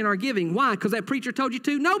generous in our giving. Why? Because that preacher told you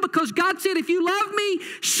to? No, because God said, if you love me,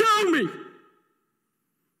 show me.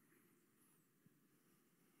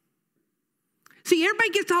 See, everybody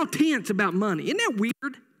gets all tense about money. Isn't that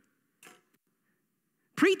weird?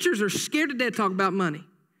 Preachers are scared to death to talk about money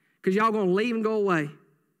because y'all going to leave and go away.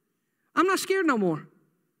 I'm not scared no more.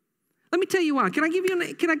 Let me tell you why. Can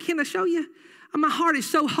I show you? My heart is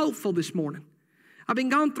so hopeful this morning. I've been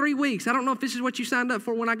gone 3 weeks. I don't know if this is what you signed up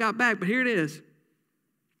for when I got back, but here it is.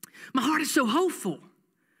 My heart is so hopeful.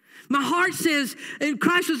 My heart says, and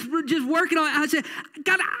Christ was just working on it. I said,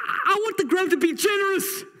 God, I want the growth to be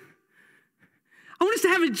generous. I want us to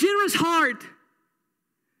have a generous heart.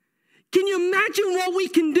 Can you imagine what we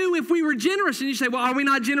can do if we were generous? And you say, well, are we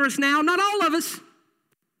not generous now? Not all of us.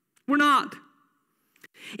 We're not.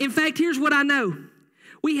 In fact, here's what I know.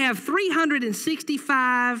 We have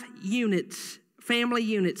 365 units, family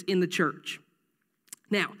units in the church.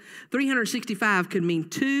 Now, 365 could mean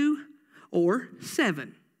 2 or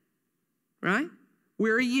 7, right?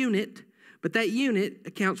 We're a unit, but that unit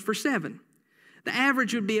accounts for 7. The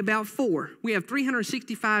average would be about 4. We have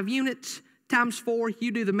 365 units times 4.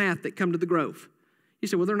 You do the math that come to the Grove. You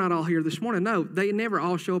say, well, they're not all here this morning. No, they never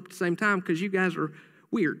all show up at the same time because you guys are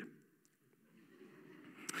weird.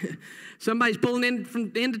 Somebody's pulling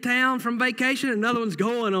into town from vacation, another one's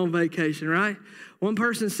going on vacation, right? One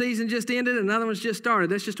person's season just ended, another one's just started.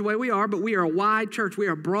 That's just the way we are, but we are a wide church. We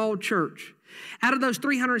are a broad church. Out of those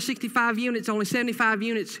 365 units, only 75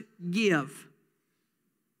 units give.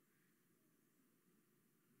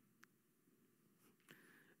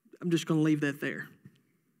 I'm just going to leave that there.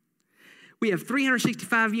 We have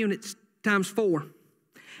 365 units times 4.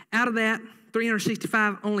 Out of that,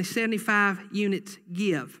 365, only 75 units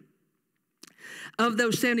give. Of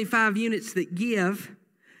those 75 units that give,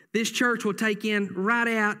 this church will take in right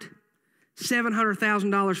at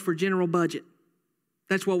 $700,000 for general budget.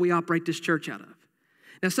 That's what we operate this church out of.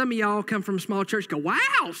 Now, some of y'all come from a small church go, wow,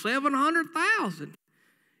 $700,000.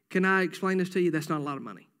 Can I explain this to you? That's not a lot of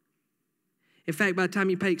money. In fact, by the time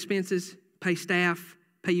you pay expenses, pay staff,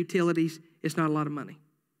 pay utilities, it's not a lot of money.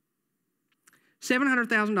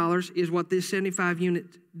 $700,000 is what this 75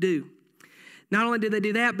 units do. Not only do they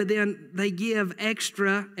do that, but then they give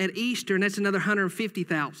extra at Easter, and that's another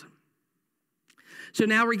 $150,000. So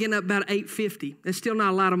now we're getting up about $850,000. That's still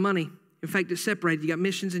not a lot of money. In fact, it's separated. You got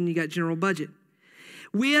missions and you got general budget.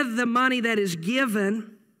 With the money that is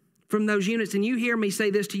given from those units, and you hear me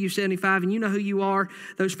say this to you, 75, and you know who you are.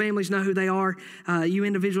 Those families know who they are. You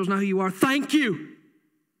individuals know who you are. Thank you.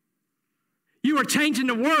 You are changing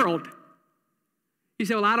the world. You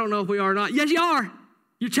say, well, I don't know if we are or not. Yes, you are.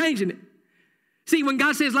 You're changing it. See, when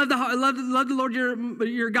God says, love the Lord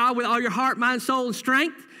your God with all your heart, mind, soul, and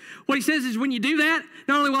strength, what he says is when you do that,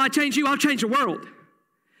 not only will I change you, I'll change the world.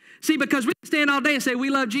 See, because we can stand all day and say, we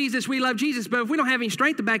love Jesus, but if we don't have any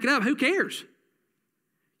strength to back it up, who cares?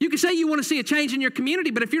 You can say you want to see a change in your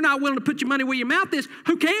community, but if you're not willing to put your money where your mouth is,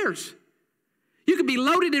 who cares? You can be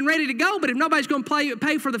loaded and ready to go, but if nobody's going to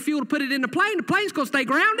pay for the fuel to put it in the plane's going to stay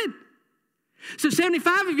grounded. So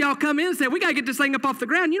 75 of y'all come in and say, we got to get this thing up off the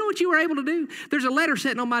ground. You know what you were able to do? There's a letter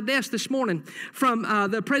sitting on my desk this morning from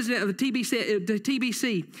the president of the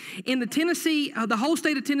TBC. In the Tennessee, the whole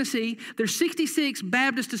state of Tennessee, there's 66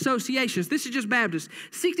 Baptist associations. This is just Baptist.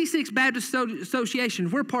 66 Baptist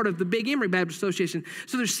associations. We're part of the Big Emery Baptist Association.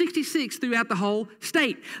 So there's 66 throughout the whole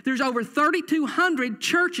state. There's over 3,200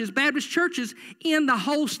 churches, Baptist churches, in the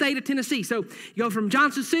whole state of Tennessee. So you go from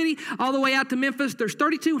Johnson City all the way out to Memphis. There's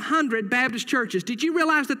 3,200 Baptist churches. Did you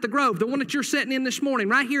realize that the Grove, the one that you're sitting in this morning,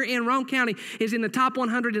 right here in Roane County, is in the top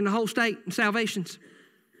 100 in the whole state in salvations?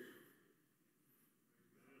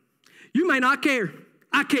 You may not care.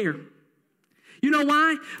 I care. You know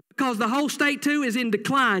why? Because the whole state, too, is in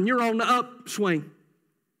decline. You're on the upswing.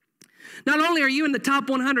 Not only are you in the top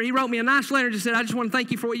 100, he wrote me a nice letter and just said, I just want to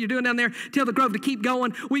thank you for what you're doing down there. Tell the Grove to keep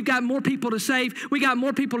going. We've got more people to save. We got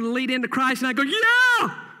more people to lead into Christ. And I go,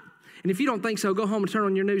 yeah! And if you don't think so, go home and turn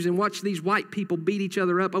on your news and watch these white people beat each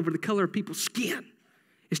other up over the color of people's skin.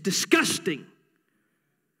 It's disgusting.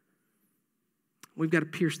 We've got to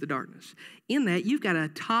pierce the darkness. In that, you've got a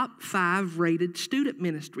top 5 rated student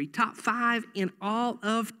ministry, top 5 in all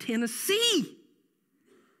of Tennessee.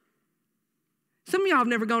 Some of y'all have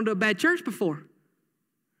never gone to a bad church before.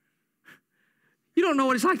 You don't know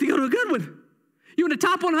what it's like to go to a good one. You're in the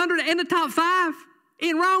top 100 and the top 5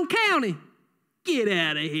 in Roane County. Get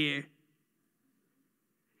out of here.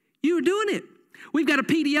 You were doing it. We've got a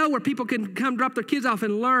PDO where people can come drop their kids off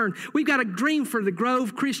and learn. We've got a dream for the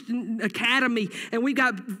Grove Christian Academy, and we've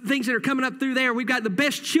got things that are coming up through there. We've got the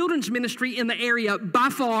best children's ministry in the area by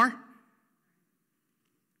far.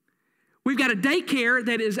 We've got a daycare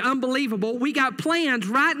that is unbelievable. We got plans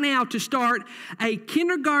right now to start a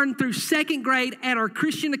kindergarten through 2nd grade at our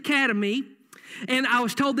Christian Academy. And I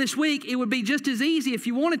was told this week it would be just as easy if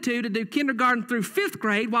you wanted to do kindergarten through 5th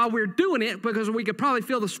grade while we're doing it, because we could probably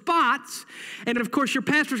fill the spots. And of course your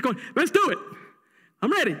pastor's going, let's do it.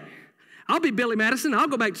 I'm ready. I'll be Billy Madison. I'll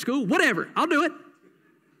go back to school. Whatever. I'll do it.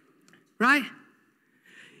 Right?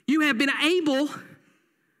 You have been able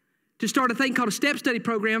to start a thing called a step study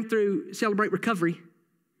program through Celebrate Recovery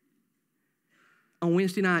on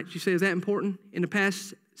Wednesday nights. You say, is that important? In the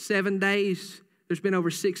past 7 days, there's been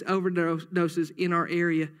over 6 overdoses in our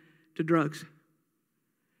area to drugs.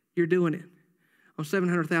 You're doing it on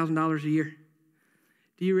 $700,000 a year.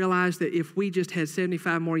 Do you realize that if we just had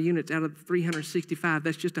 75 more units out of the 365,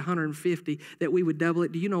 that's just 150, that we would double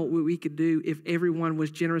it? Do you know what we could do if everyone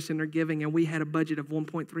was generous in their giving and we had a budget of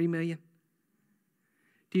 $1.3 million?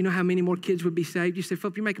 Do you know how many more kids would be saved? You say,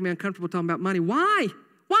 Phillip, you're making me uncomfortable talking about money. Why?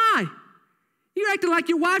 Why? You're acting like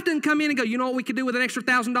your wife doesn't come in and go, you know what we could do with an extra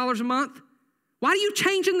 $1,000 a month? Why are you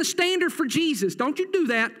changing the standard for Jesus? Don't you do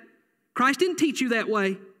that. Christ didn't teach you that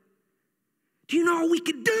way. Do you know what we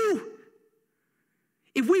could do?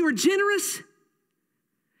 If we were generous,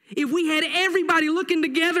 if we had everybody looking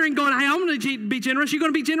together and going, hey, I'm going to be generous. You're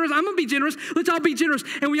going to be generous. I'm going to be generous. Let's all be generous.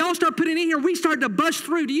 And we all start putting in here. We start to bust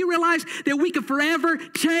through. Do you realize that we could forever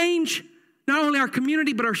change not only our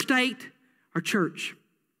community, but our state, our church?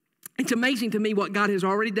 It's amazing to me what God has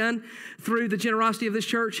already done through the generosity of this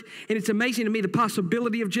church. And it's amazing to me the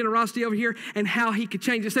possibility of generosity over here and how he could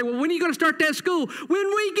change it. Say, well, when are you going to start that school?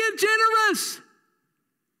 When we get generous.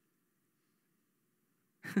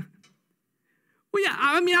 Well, yeah,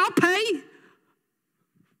 I mean, I'll pay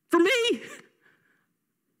for me.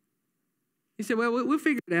 He said, well, we'll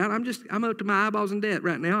figure it out. I'm up to my eyeballs in debt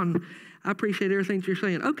right now, and I appreciate everything that you're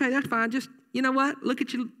saying. Okay, that's fine. Just, you know what? Look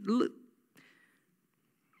at you. Look.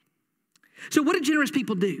 So what do generous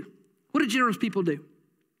people do? What do generous people do?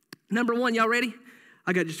 Number one, y'all ready?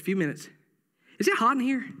 I got just a few minutes. Is it hot in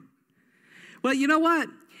here? Well, you know what?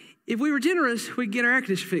 If we were generous, we'd get our air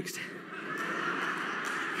conditioner fixed.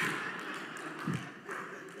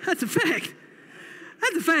 That's a fact.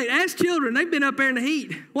 That's a fact. As children, they've been up there in the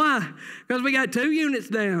heat. Why? Because we got 2 units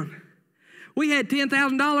down. We had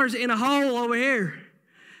 $10,000 in a hole over here.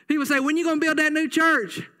 People say, when are you going to build that new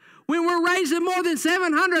church? When we're raising more than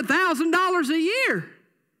 $700,000 a year.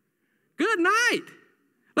 Good night.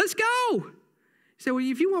 Let's go. You say, well,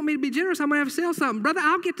 if you want me to be generous, I'm going to have to sell something. Brother,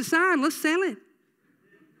 I'll get the sign. Let's sell it.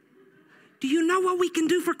 Do you know what we can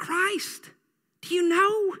do for Christ? Do you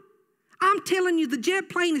know? I'm telling you, the jet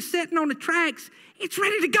plane is sitting on the tracks. It's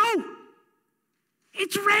ready to go.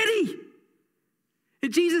 It's ready.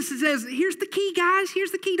 And Jesus says, here's the key, guys.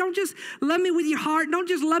 Here's the key. Don't just love me with your heart. Don't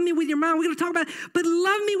just love me with your mind. We're going to talk about it. But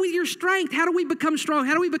love me with your strength. How do we become strong?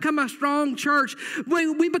 How do we become a strong church?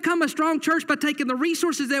 We become a strong church by taking the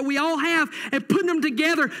resources that we all have and putting them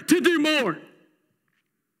together to do more.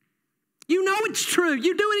 You know it's true.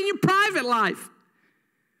 You do it in your private life.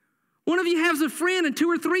 One of you has a friend and 2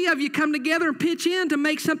 or 3 of you come together and pitch in to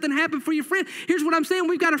make something happen for your friend. Here's what I'm saying.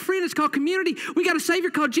 We've got a friend. It's called community. We got a Savior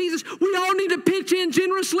called Jesus. We all need to pitch in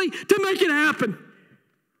generously to make it happen.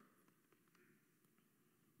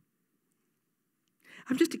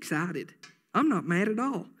 I'm just excited. I'm not mad at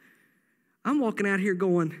all. I'm walking out here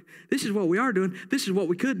going, this is what we are doing. This is what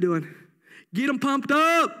we could doing. Get them pumped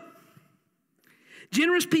up.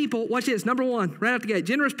 Generous people, watch this, number one, right out the gate.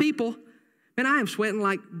 Generous people. And I am sweating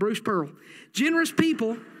like Bruce Pearl. Generous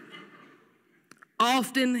people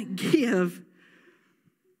often give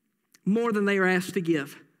more than they are asked to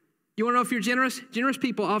give. You want to know if you're generous? Generous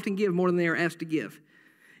people often give more than they are asked to give.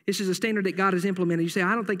 This is a standard that God has implemented. You say,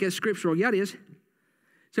 I don't think that's scriptural. Yeah, it is.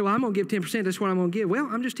 So, well, I'm going to give 10%. That's what I'm going to give. Well,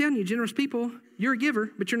 I'm just telling you, generous people, you're a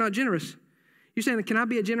giver, but you're not generous. You're saying, can I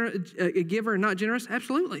be a giver and not generous?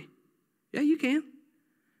 Absolutely. Yeah, you can.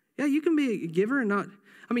 Yeah, you can be a giver and not.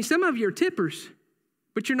 I mean, some of you are tippers,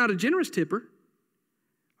 but you're not a generous tipper.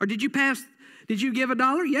 Or did you give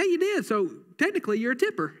 $1? Yeah, you did. So technically, you're a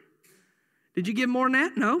tipper. Did you give more than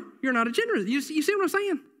that? No, you're not a generous. You see what I'm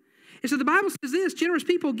saying? And so the Bible says this, generous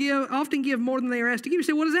people often give more than they are asked to give. You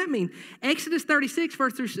say, what does that mean? Exodus 36,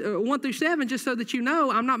 verse 1 through 7, just so that you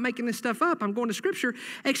know, I'm not making this stuff up. I'm going to Scripture.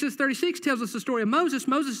 Exodus 36 tells us the story of Moses.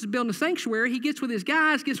 Moses is building a sanctuary. He gets with his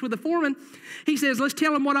guys, gets with the foreman. He says, let's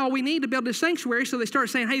tell them what all we need to build this sanctuary. So they start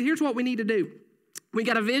saying, hey, here's what we need to do. We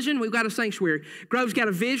got a vision, we've got a sanctuary. Grove's got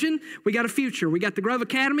a vision, we got a future. We got the Grove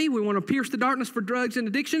Academy, we want to pierce the darkness for drugs and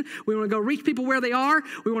addiction. We want to go reach people where they are.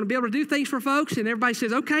 We want to be able to do things for folks. And everybody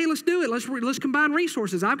says, okay, let's do it. Let's combine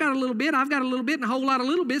resources. I've got a little bit, and a whole lot of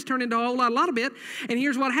little bits turn into a whole lot of bit. And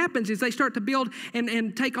here's what happens is they start to build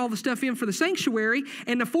and take all the stuff in for the sanctuary.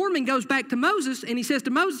 And the foreman goes back to Moses, and he says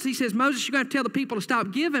to Moses, Moses, you're going to tell the people to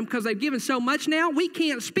stop giving because they've given so much now. We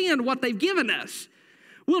can't spend what they've given us.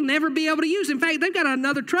 We'll never be able to use it. In fact, they've got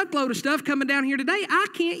another truckload of stuff coming down here today. I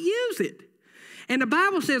can't use it. And the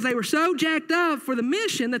Bible says they were so jacked up for the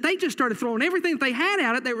mission that they just started throwing everything that they had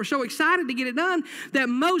at it. They were so excited to get it done that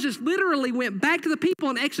Moses literally went back to the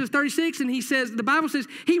people in Exodus 36, and the Bible says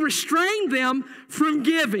he restrained them from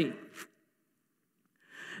giving.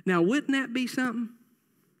 Now, wouldn't that be something?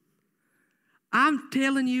 I'm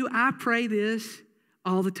telling you, I pray this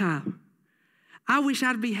all the time. I wish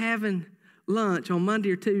I'd be having lunch on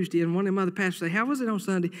Monday or Tuesday, and one of them other pastors say, how was it on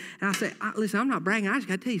Sunday? And I say, listen, I'm not bragging. I just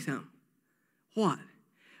got to tell you something. What?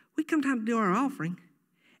 We come time to do our offering,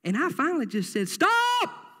 and I finally just said, stop!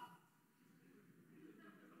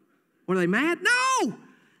 Were they mad? No!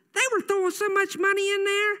 They were throwing so much money in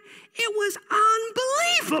there, it was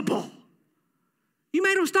unbelievable. You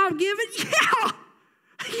made them stop giving? Yeah!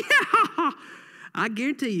 Yeah! I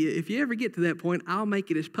guarantee you, if you ever get to that point, I'll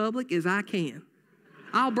make it as public as I can.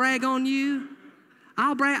 I'll brag on you.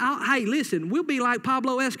 Hey, listen, we'll be like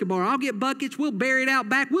Pablo Escobar. I'll get buckets. We'll bury it out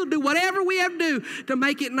back. We'll do whatever we have to do to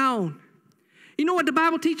make it known. You know what the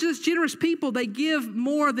Bible teaches us? Generous people, they give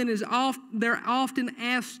more than they're often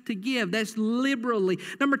asked to give. That's liberally.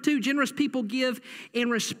 Number 2, generous people give in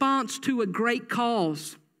response to a great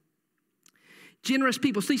cause. Generous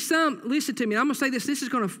people. See, listen to me. I'm going to say this. This is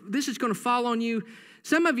going to fall on you.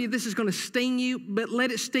 Some of you, this is going to sting you, but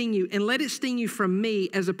let it sting you. And let it sting you from me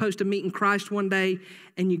as opposed to meeting Christ one day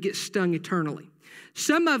and you get stung eternally.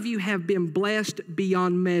 Some of you have been blessed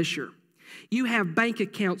beyond measure. You have bank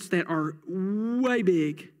accounts that are way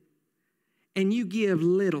big and you give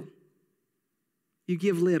little. You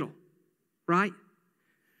give little, right?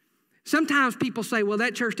 Sometimes people say, well,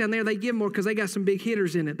 that church down there, they give more because they got some big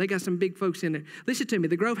hitters in it. They got some big folks in there. Listen to me,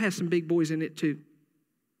 the Grove has some big boys in it too.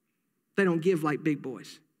 They don't give like big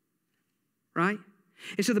boys, right?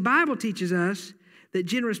 And so the Bible teaches us that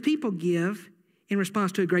generous people give in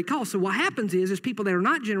response to a great cause. So what happens is people that are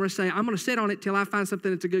not generous say, I'm going to sit on it till I find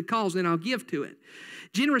something that's a good cause, then I'll give to it.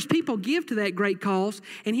 Generous people give to that great cause,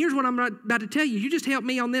 and here's what I'm about to tell you. You just help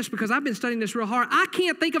me on this because I've been studying this real hard. I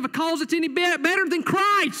can't think of a cause that's any better than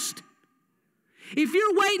Christ. If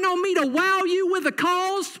you're waiting on me to wow you with a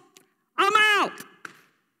cause, I'm out.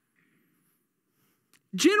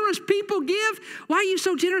 Generous people give. Why are you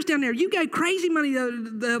so generous down there? You gave crazy money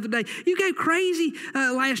the other day. You gave crazy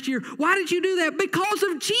last year. Why did you do that? Because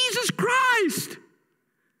of Jesus Christ.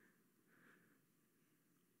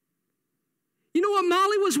 You know what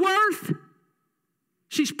Molly was worth?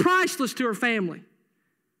 She's priceless to her family.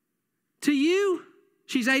 To you,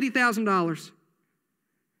 she's $80,000.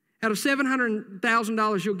 Out of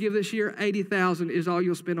 $700,000 you'll give this year, $80,000 is all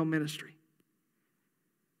you'll spend on ministry.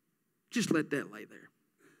 Just let that lay there.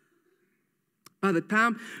 By the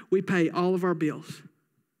time we pay all of our bills.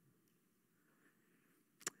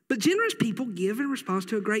 But generous people give in response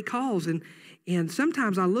to a great cause. And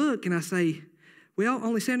sometimes I look and I say, well,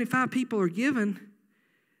 only 75 people are given.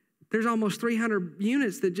 There's almost 300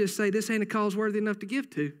 units that just say this ain't a cause worthy enough to give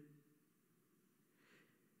to.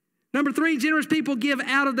 Number 3, generous people give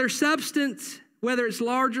out of their substance, whether it's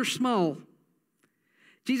large or small.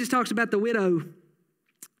 Jesus talks about the widow.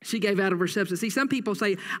 She gave out of her substance. See, some people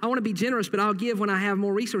say, I want to be generous, but I'll give when I have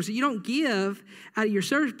more resources. You don't give out of your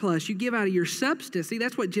surplus. You give out of your substance. See,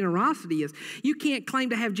 that's what generosity is. You can't claim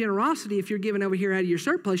to have generosity if you're giving over here out of your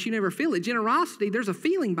surplus. You never feel it. Generosity, there's a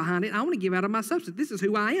feeling behind it. I want to give out of my substance. This is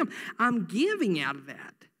who I am. I'm giving out of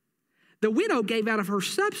that. The widow gave out of her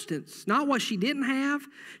substance, not what she didn't have.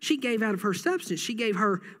 She gave out of her substance. She gave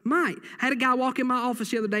her might. I had a guy walk in my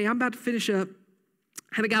office the other day. I'm about to finish up.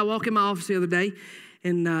 I had a guy walk in my office the other day,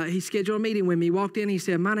 and he scheduled a meeting with me. He walked in, he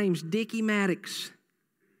said, my name's Dickie Maddox.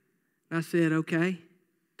 And I said, okay,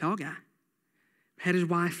 tall guy. Had his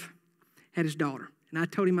wife, had his daughter. And I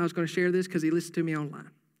told him I was going to share this because he listened to me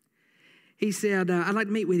online. He said, I'd like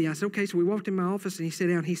to meet with you. I said, okay. So we walked in my office, and he sat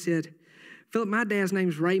down. He said, Phillip, my dad's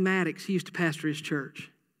name's Ray Maddox. He used to pastor his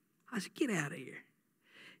church. I said, get out of here.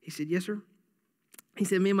 He said, yes, sir. He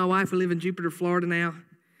said, me and my wife, we live in Jupiter, Florida now.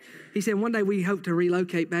 He said, one day we hope to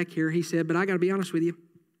relocate back here. He said, but I got to be honest with you.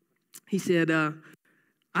 He said, I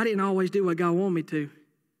didn't always do what God wanted me to.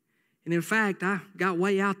 And in fact, I got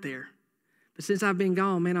way out there. But since I've been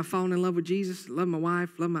gone, man, I've fallen in love with Jesus, love my wife,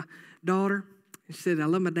 love my daughter. He said, I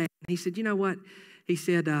love my dad. He said, you know what? He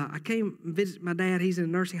said, I came and visit my dad. He's in a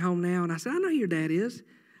nursing home now. And I said, I know who your dad is.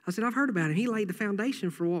 I said, I've heard about him. He laid the foundation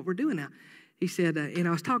for what we're doing now. He said, and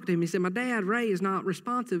I was talking to him. He said, my dad, Ray, is not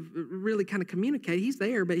responsive, really kind of communicate. He's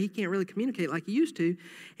there, but he can't really communicate like he used to.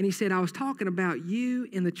 And he said, I was talking about you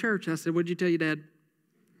in the church. I said, what'd you tell your dad?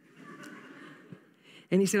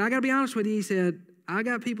 And he said, I got to be honest with you. He said, I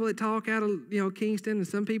got people that talk out of, Kingston, and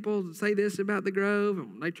some people say this about the Grove,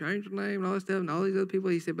 and they change the name and all that stuff, and all these other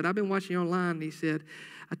people. He said, but I've been watching you online. And he said,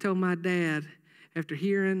 I told my dad, after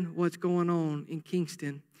hearing what's going on in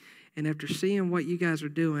Kingston, and after seeing what you guys are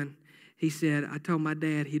doing, he said, I told my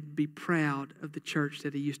dad he'd be proud of the church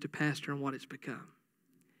that he used to pastor and what it's become.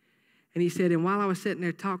 And he said, and while I was sitting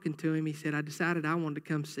there talking to him, he said, I decided I wanted to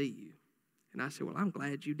come see you. And I said, well, I'm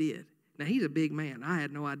glad you did. Now, he's a big man. I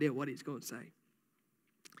had no idea what he's going to say.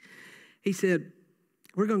 He said,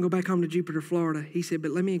 we're going to go back home to Jupiter, Florida. He said,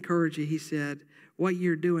 but let me encourage you. He said, what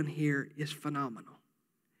you're doing here is phenomenal.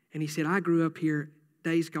 And he said, I grew up here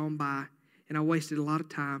days gone by, and I wasted a lot of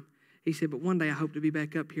time. He said, but one day I hope to be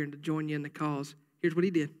back up here and to join you in the cause. Here's what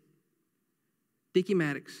he did. Dickie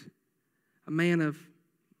Maddox, a man of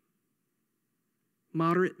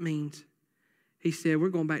moderate means, he said, we're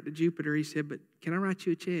going back to Jupiter. He said, but can I write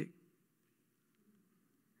you a check?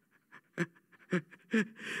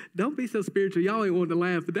 Don't be so spiritual. Y'all ain't wanting to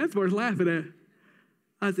laugh, but that's worth laughing at.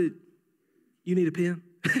 I said, you need a pen?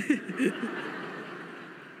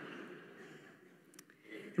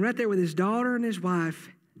 And right there with his daughter and his wife,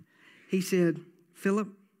 he said, Phillip,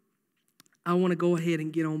 I want to go ahead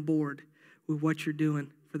and get on board with what you're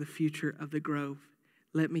doing for the future of the Grove.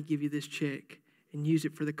 Let me give you this check and use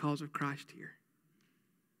it for the cause of Christ here.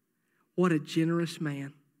 what a generous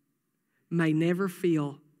man may never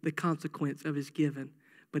feel the consequence of his giving,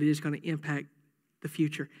 but it is going to impact the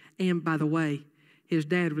future. And by the way, his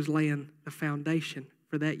dad was laying the foundation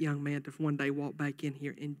for that young man to one day walk back in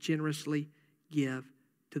here and generously give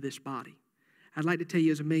to this body. I'd like to tell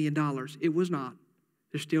you it's $1 million. It was not.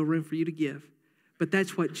 There's still room for you to give. But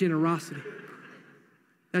that's what generosity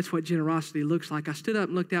looks like. I stood up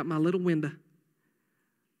and looked out my little window,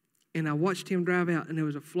 and I watched him drive out, and there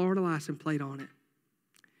was a Florida license plate on it.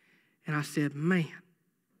 And I said, man,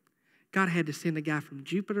 God had to send a guy from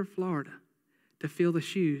Jupiter, Florida, to fill the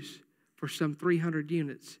shoes for some 300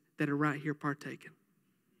 units that are right here partaking.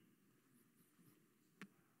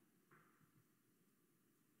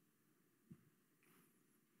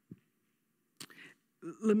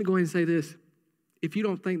 Let me go ahead and say this. If you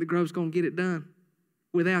don't think the Grove's going to get it done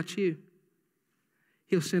without you,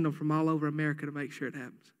 he'll send them from all over America to make sure it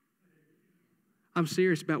happens. I'm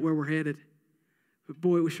serious about where we're headed. But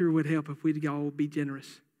boy, it sure would help if we'd all be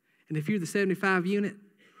generous. And if you're the 75 unit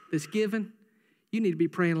that's given, you need to be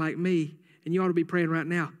praying like me, and you ought to be praying right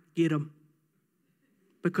now, get them.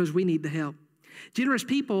 Because we need the help. Generous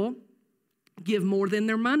people give more than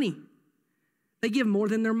their money. They give more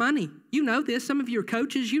than their money. You know this. Some of you are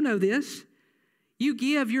coaches, you know this. You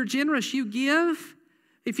give, you're generous, you give.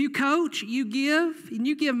 If you coach, you give, and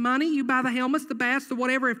you give money, you buy the helmets, the bats, the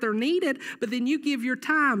whatever if they're needed, but then you give your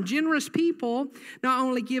time. Generous people not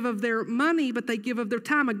only give of their money, but they give of their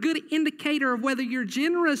time. A good indicator of whether you're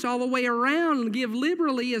generous all the way around and give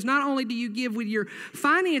liberally is not only do you give with your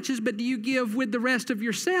finances, but do you give with the rest of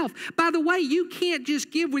yourself. By the way, you can't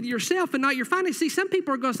just give with yourself and not your finances. See, some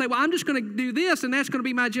people are going to say, well, I'm just going to do this, and that's going to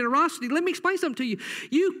be my generosity. Let me explain something to you.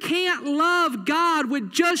 You can't love God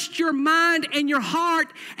with just your mind and your heart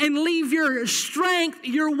and leave your strength,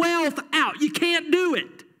 your wealth out. You can't do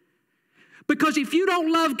it. Because if you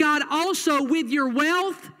don't love God also with your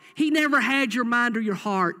wealth, He never had your mind or your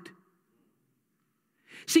heart.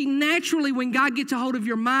 See, naturally, when God gets a hold of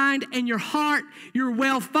your mind and your heart, your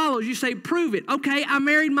wealth follows. You say, prove it. Okay, I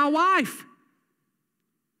married my wife.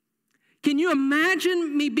 Can you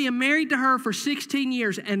imagine me being married to her for 16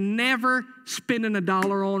 years and never spending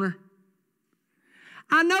 $1 on her?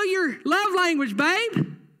 I know your love language,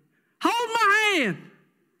 babe. Hold my hand.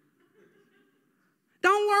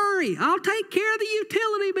 Don't worry. I'll take care of the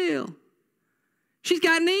utility bill. She's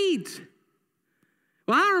got needs.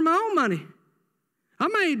 Well, I earn my own money. I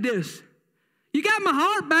made this. You got my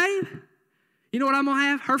heart, babe. You know what I'm going to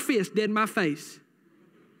have? Her fist dead in my face.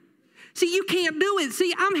 See, you can't do it.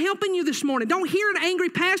 See, I'm helping you this morning. Don't hear an angry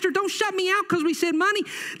pastor. Don't shut me out because we said money.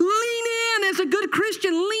 Lean in as a good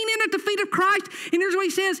Christian. Lean in at the feet of Christ. And here's what he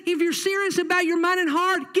says. If you're serious about your mind and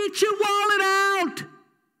heart, get your wallet out.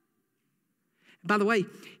 By the way,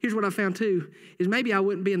 here's what I found too, is maybe I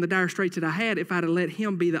wouldn't be in the dire straits that I had if I'd have let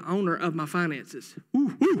him be the owner of my finances.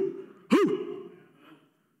 Ooh, ooh,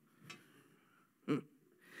 ooh.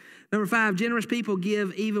 Number 5, generous people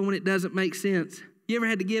give even when it doesn't make sense. You ever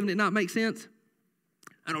had to give and it not make sense?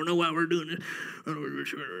 I don't know why we're doing this.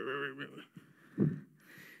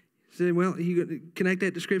 Said, well, you connect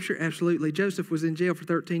that to Scripture? Absolutely. Joseph was in jail for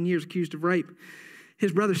 13 years accused of rape.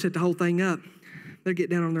 His brother set the whole thing up. They get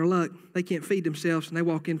down on their luck. They can't feed themselves, and they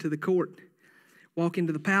walk into the court, walk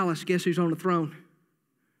into the palace. Guess who's on the throne?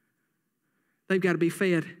 They've got to be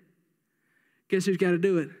fed. Guess who's got to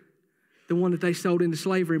do it? The one that they sold into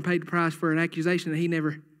slavery and paid the price for an accusation that he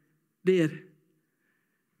never did.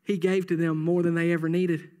 He gave to them more than they ever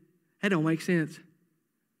needed. That don't make sense.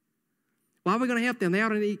 Why are we going to help them? They ought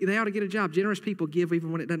to get a job. Generous people give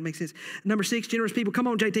even when it doesn't make sense. Number 6, generous people. Come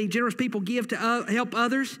on, JT. Generous people give to help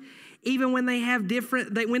others even when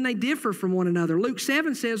when they differ from one another. Luke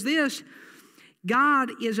 7 says this. God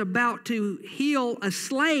is about to heal a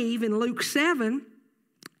slave in Luke 7,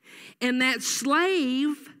 and that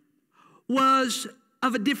slave was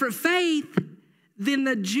of a different faith than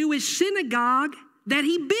the Jewish synagogue that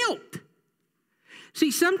he built.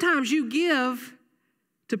 See, sometimes you give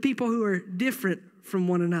to people who are different from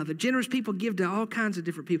one another. Generous people give to all kinds of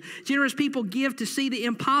different people. Generous people give to see the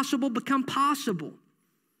impossible become possible.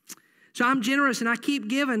 So I'm generous and I keep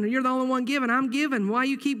giving. You're the only one giving. I'm giving. Why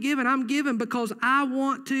you keep giving? I'm giving because I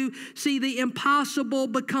want to see the impossible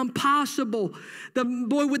become possible. The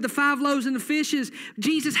boy with the 5 loaves and the fishes,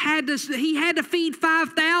 Jesus had to feed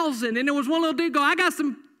 5,000. And there was one little dude go, I got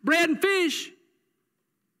some bread and fish.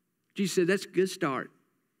 Jesus said, that's a good start.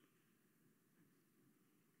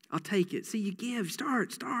 I'll take it. See, you give.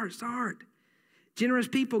 Start. Generous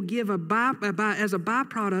people give as a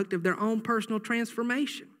byproduct of their own personal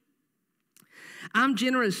transformation. I'm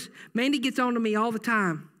generous. Mandy gets on to me all the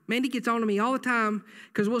time. Mandy gets on to me all the time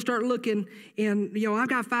because we'll start looking, and, I've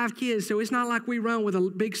got 5 kids, so it's not like we run with a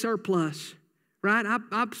big surplus, right?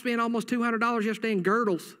 I spent almost $200 yesterday in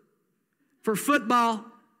girdles for football,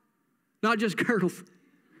 not just girdles.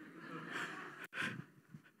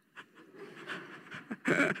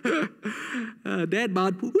 Dad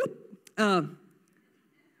bod.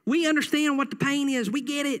 We understand what the pain is. We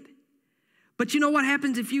get it. But you know what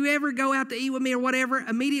happens if you ever go out to eat with me or whatever?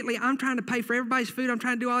 Immediately, I'm trying to pay for everybody's food. I'm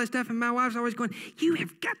trying to do all this stuff, and my wife's always going, you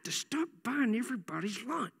have got to stop buying everybody's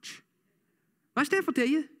lunch. My staff will tell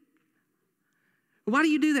you. Why do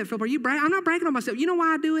you do that, Phillip? I'm not bragging on myself. You know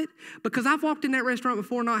why I do it? Because I've walked in that restaurant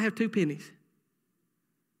before and not have 2 pennies.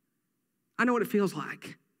 I know what it feels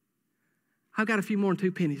like. I've got a few more than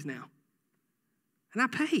 2 pennies now. And I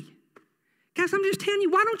pay. Guys, I'm just telling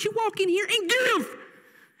you, why don't you walk in here and give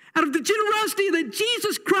out of the generosity that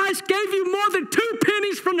Jesus Christ gave you more than 2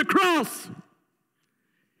 pennies from the cross?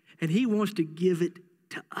 And he wants to give it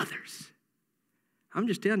to others. I'm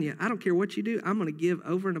just telling you, I don't care what you do. I'm going to give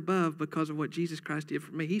over and above because of what Jesus Christ did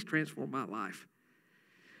for me. He's transformed my life.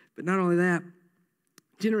 But not only that,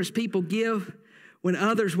 generous people give when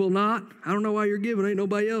others will not. I don't know why you're giving. Ain't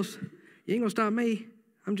nobody else. You ain't going to stop me.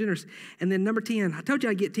 I'm generous. And then number 10, I told you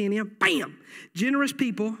I'd get 10 in. Bam! Generous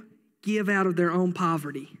people give out of their own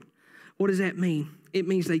poverty. What does that mean? It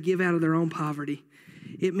means they give out of their own poverty.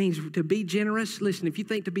 It means to be generous. Listen, if you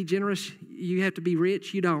think to be generous, you have to be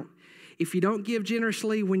rich, you don't. If you don't give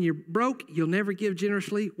generously when you're broke, you'll never give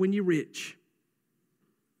generously when you're rich.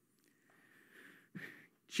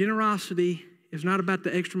 Generosity is not about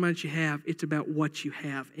the extra money you have. It's about what you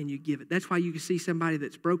have, and you give it. That's why you can see somebody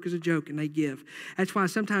that's broke as a joke, and they give. That's why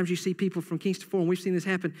sometimes you see people from Kingston 4, and we've seen this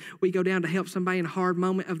happen. We go down to help somebody in a hard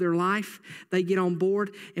moment of their life. They get on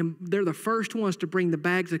board, and they're the first ones to bring the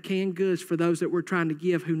bags of canned goods for those that we're trying to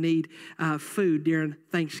give who need food during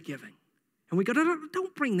Thanksgiving. And we go, no,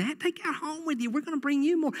 don't bring that. Take it home with you. We're going to bring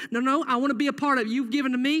you more. No, I want to be a part of it. You've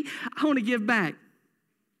given to me. I want to give back.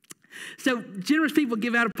 So generous people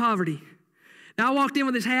give out of poverty. Now, I walked in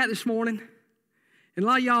with this hat this morning, and a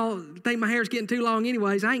lot of y'all think my hair's getting too long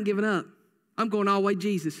anyways. I ain't giving up. I'm going all the way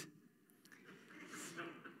Jesus.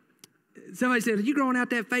 Somebody said, are you growing out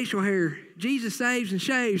that facial hair? Jesus saves and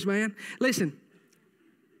shaves, man. Listen.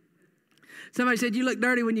 Somebody said, you look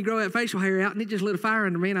dirty when you grow that facial hair out, and it just lit a fire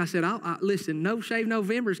under me. And I said, listen, no shave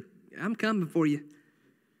November, I'm coming for you.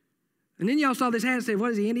 And then y'all saw this hat and said,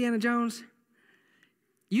 what is he, Indiana Jones?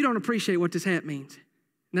 You don't appreciate what this hat means.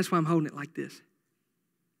 And that's why I'm holding it like this.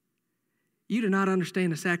 You do not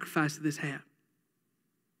understand the sacrifice of this hat.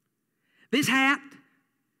 This hat,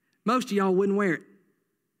 most of y'all wouldn't wear it.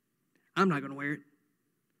 I'm not going to wear it.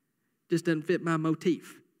 Just doesn't fit my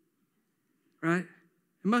motif. Right?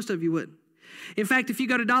 And most of you wouldn't. In fact, if you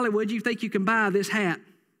go to Dollywood, you think you can buy this hat.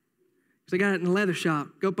 Because they got it in a leather shop.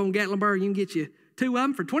 Go up on Gatlinburg, you can get you 2 of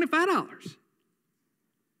them for $25.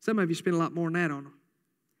 Some of you spend a lot more than that on them.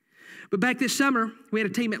 But back this summer, we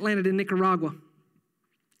had a team that landed in Nicaragua.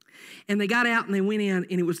 And they got out and they went in,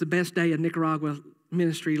 and it was the best day of Nicaragua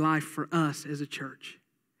ministry life for us as a church.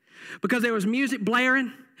 Because there was music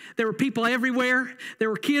blaring. There were people everywhere. There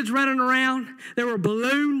were kids running around. There were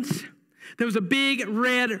balloons. There was a big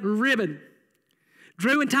red ribbon.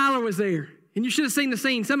 Drew and Tyler was there. And you should have seen the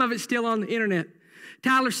scene. Some of it's still on the internet.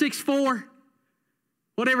 Tyler, 6'4",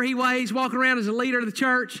 whatever he weighs, walking around as a leader of the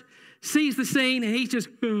church, sees the scene, and he's just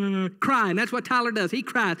crying. That's what Tyler does. He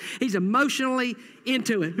cries. He's emotionally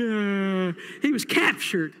into it. He was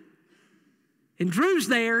captured. And Drew's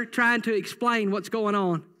there trying to explain what's going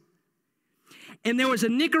on. And there was a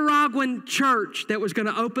Nicaraguan church that was going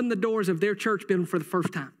to open the doors of their church building for the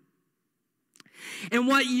first time. And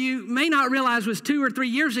what you may not realize was 2 or 3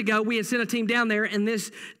 years ago, we had sent a team down there, and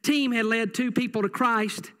this team had led 2 people to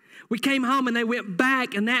Christ. We came home, and they went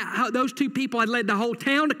back, and those 2 people had led the whole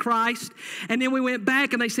town to Christ. And then we went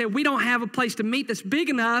back, and they said, we don't have a place to meet that's big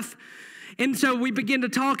enough. And so we began to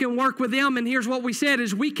talk and work with them, and here's what we said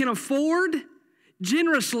is we can afford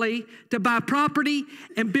generously to buy property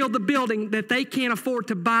and build the building that they can't afford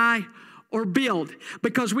to buy or build,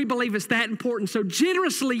 because we believe it's that important. So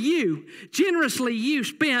generously you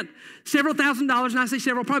spent several $1,000s, and I say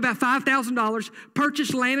several, probably about $5,000,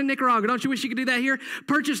 purchased land in Nicaragua. Don't you wish you could do that here?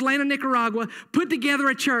 Purchased land in Nicaragua, put together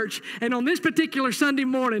a church, and on this particular Sunday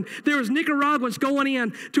morning, there was Nicaraguans going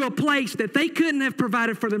in to a place that they couldn't have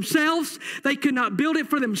provided for themselves. They could not build it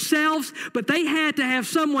for themselves, but they had to have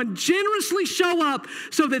someone generously show up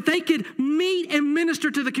so that they could meet and minister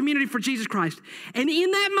to the community for Jesus Christ. And in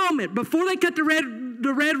that moment, before they cut the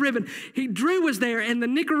red ribbon, Drew was there, and the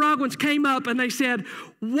Nicaraguans came up and they said,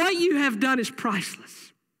 what you have done is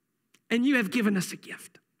priceless, and you have given us a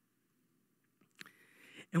gift.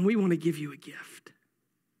 and we want to give you a gift.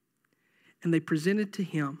 And they presented to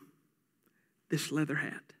him this leather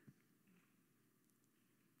hat.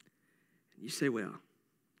 You say, well,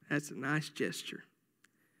 that's a nice gesture.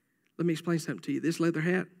 Let me explain something to you. This leather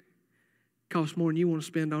hat costs more than you want to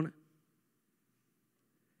spend on it.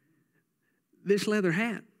 This leather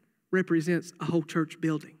hat represents a whole church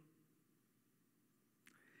building.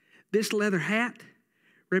 This leather hat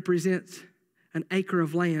represents an acre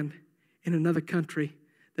of land in another country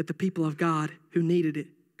that the people of God who needed it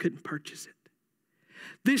couldn't purchase it.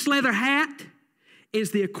 This leather hat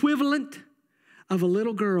is the equivalent of a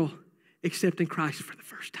little girl accepting Christ for the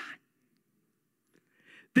first time.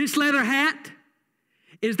 This leather hat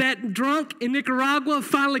is that drunk in Nicaragua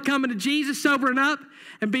finally coming to Jesus, sobering up,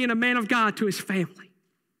 and being a man of God to his family.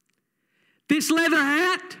 This leather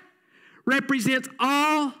hat represents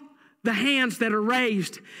all the hands that are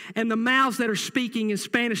raised and the mouths that are speaking in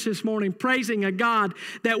Spanish this morning, praising a God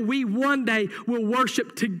that we one day will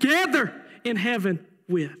worship together in heaven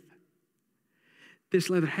with. This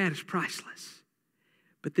leather hat is priceless,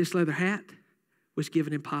 but this leather hat was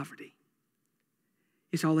given in poverty.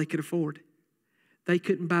 It's all they could afford. They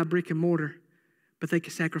couldn't buy brick and mortar, but they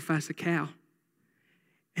could sacrifice a cow.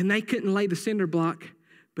 And they couldn't lay the cinder block,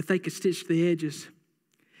 but they could stitch the edges.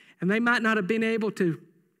 And they might not have been able to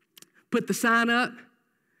put the sign up,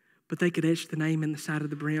 but they could etch the name in the side of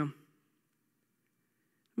the brim.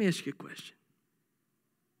 Let me ask you a question.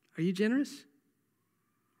 Are you generous?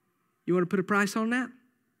 You want to put a price on that?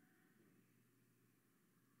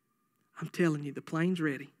 I'm telling you, the plane's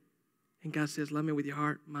ready. And God says, love me with your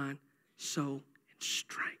heart, mind, soul, and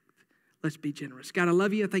strength. Let's be generous. God, I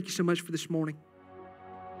love you. I thank you so much for this morning.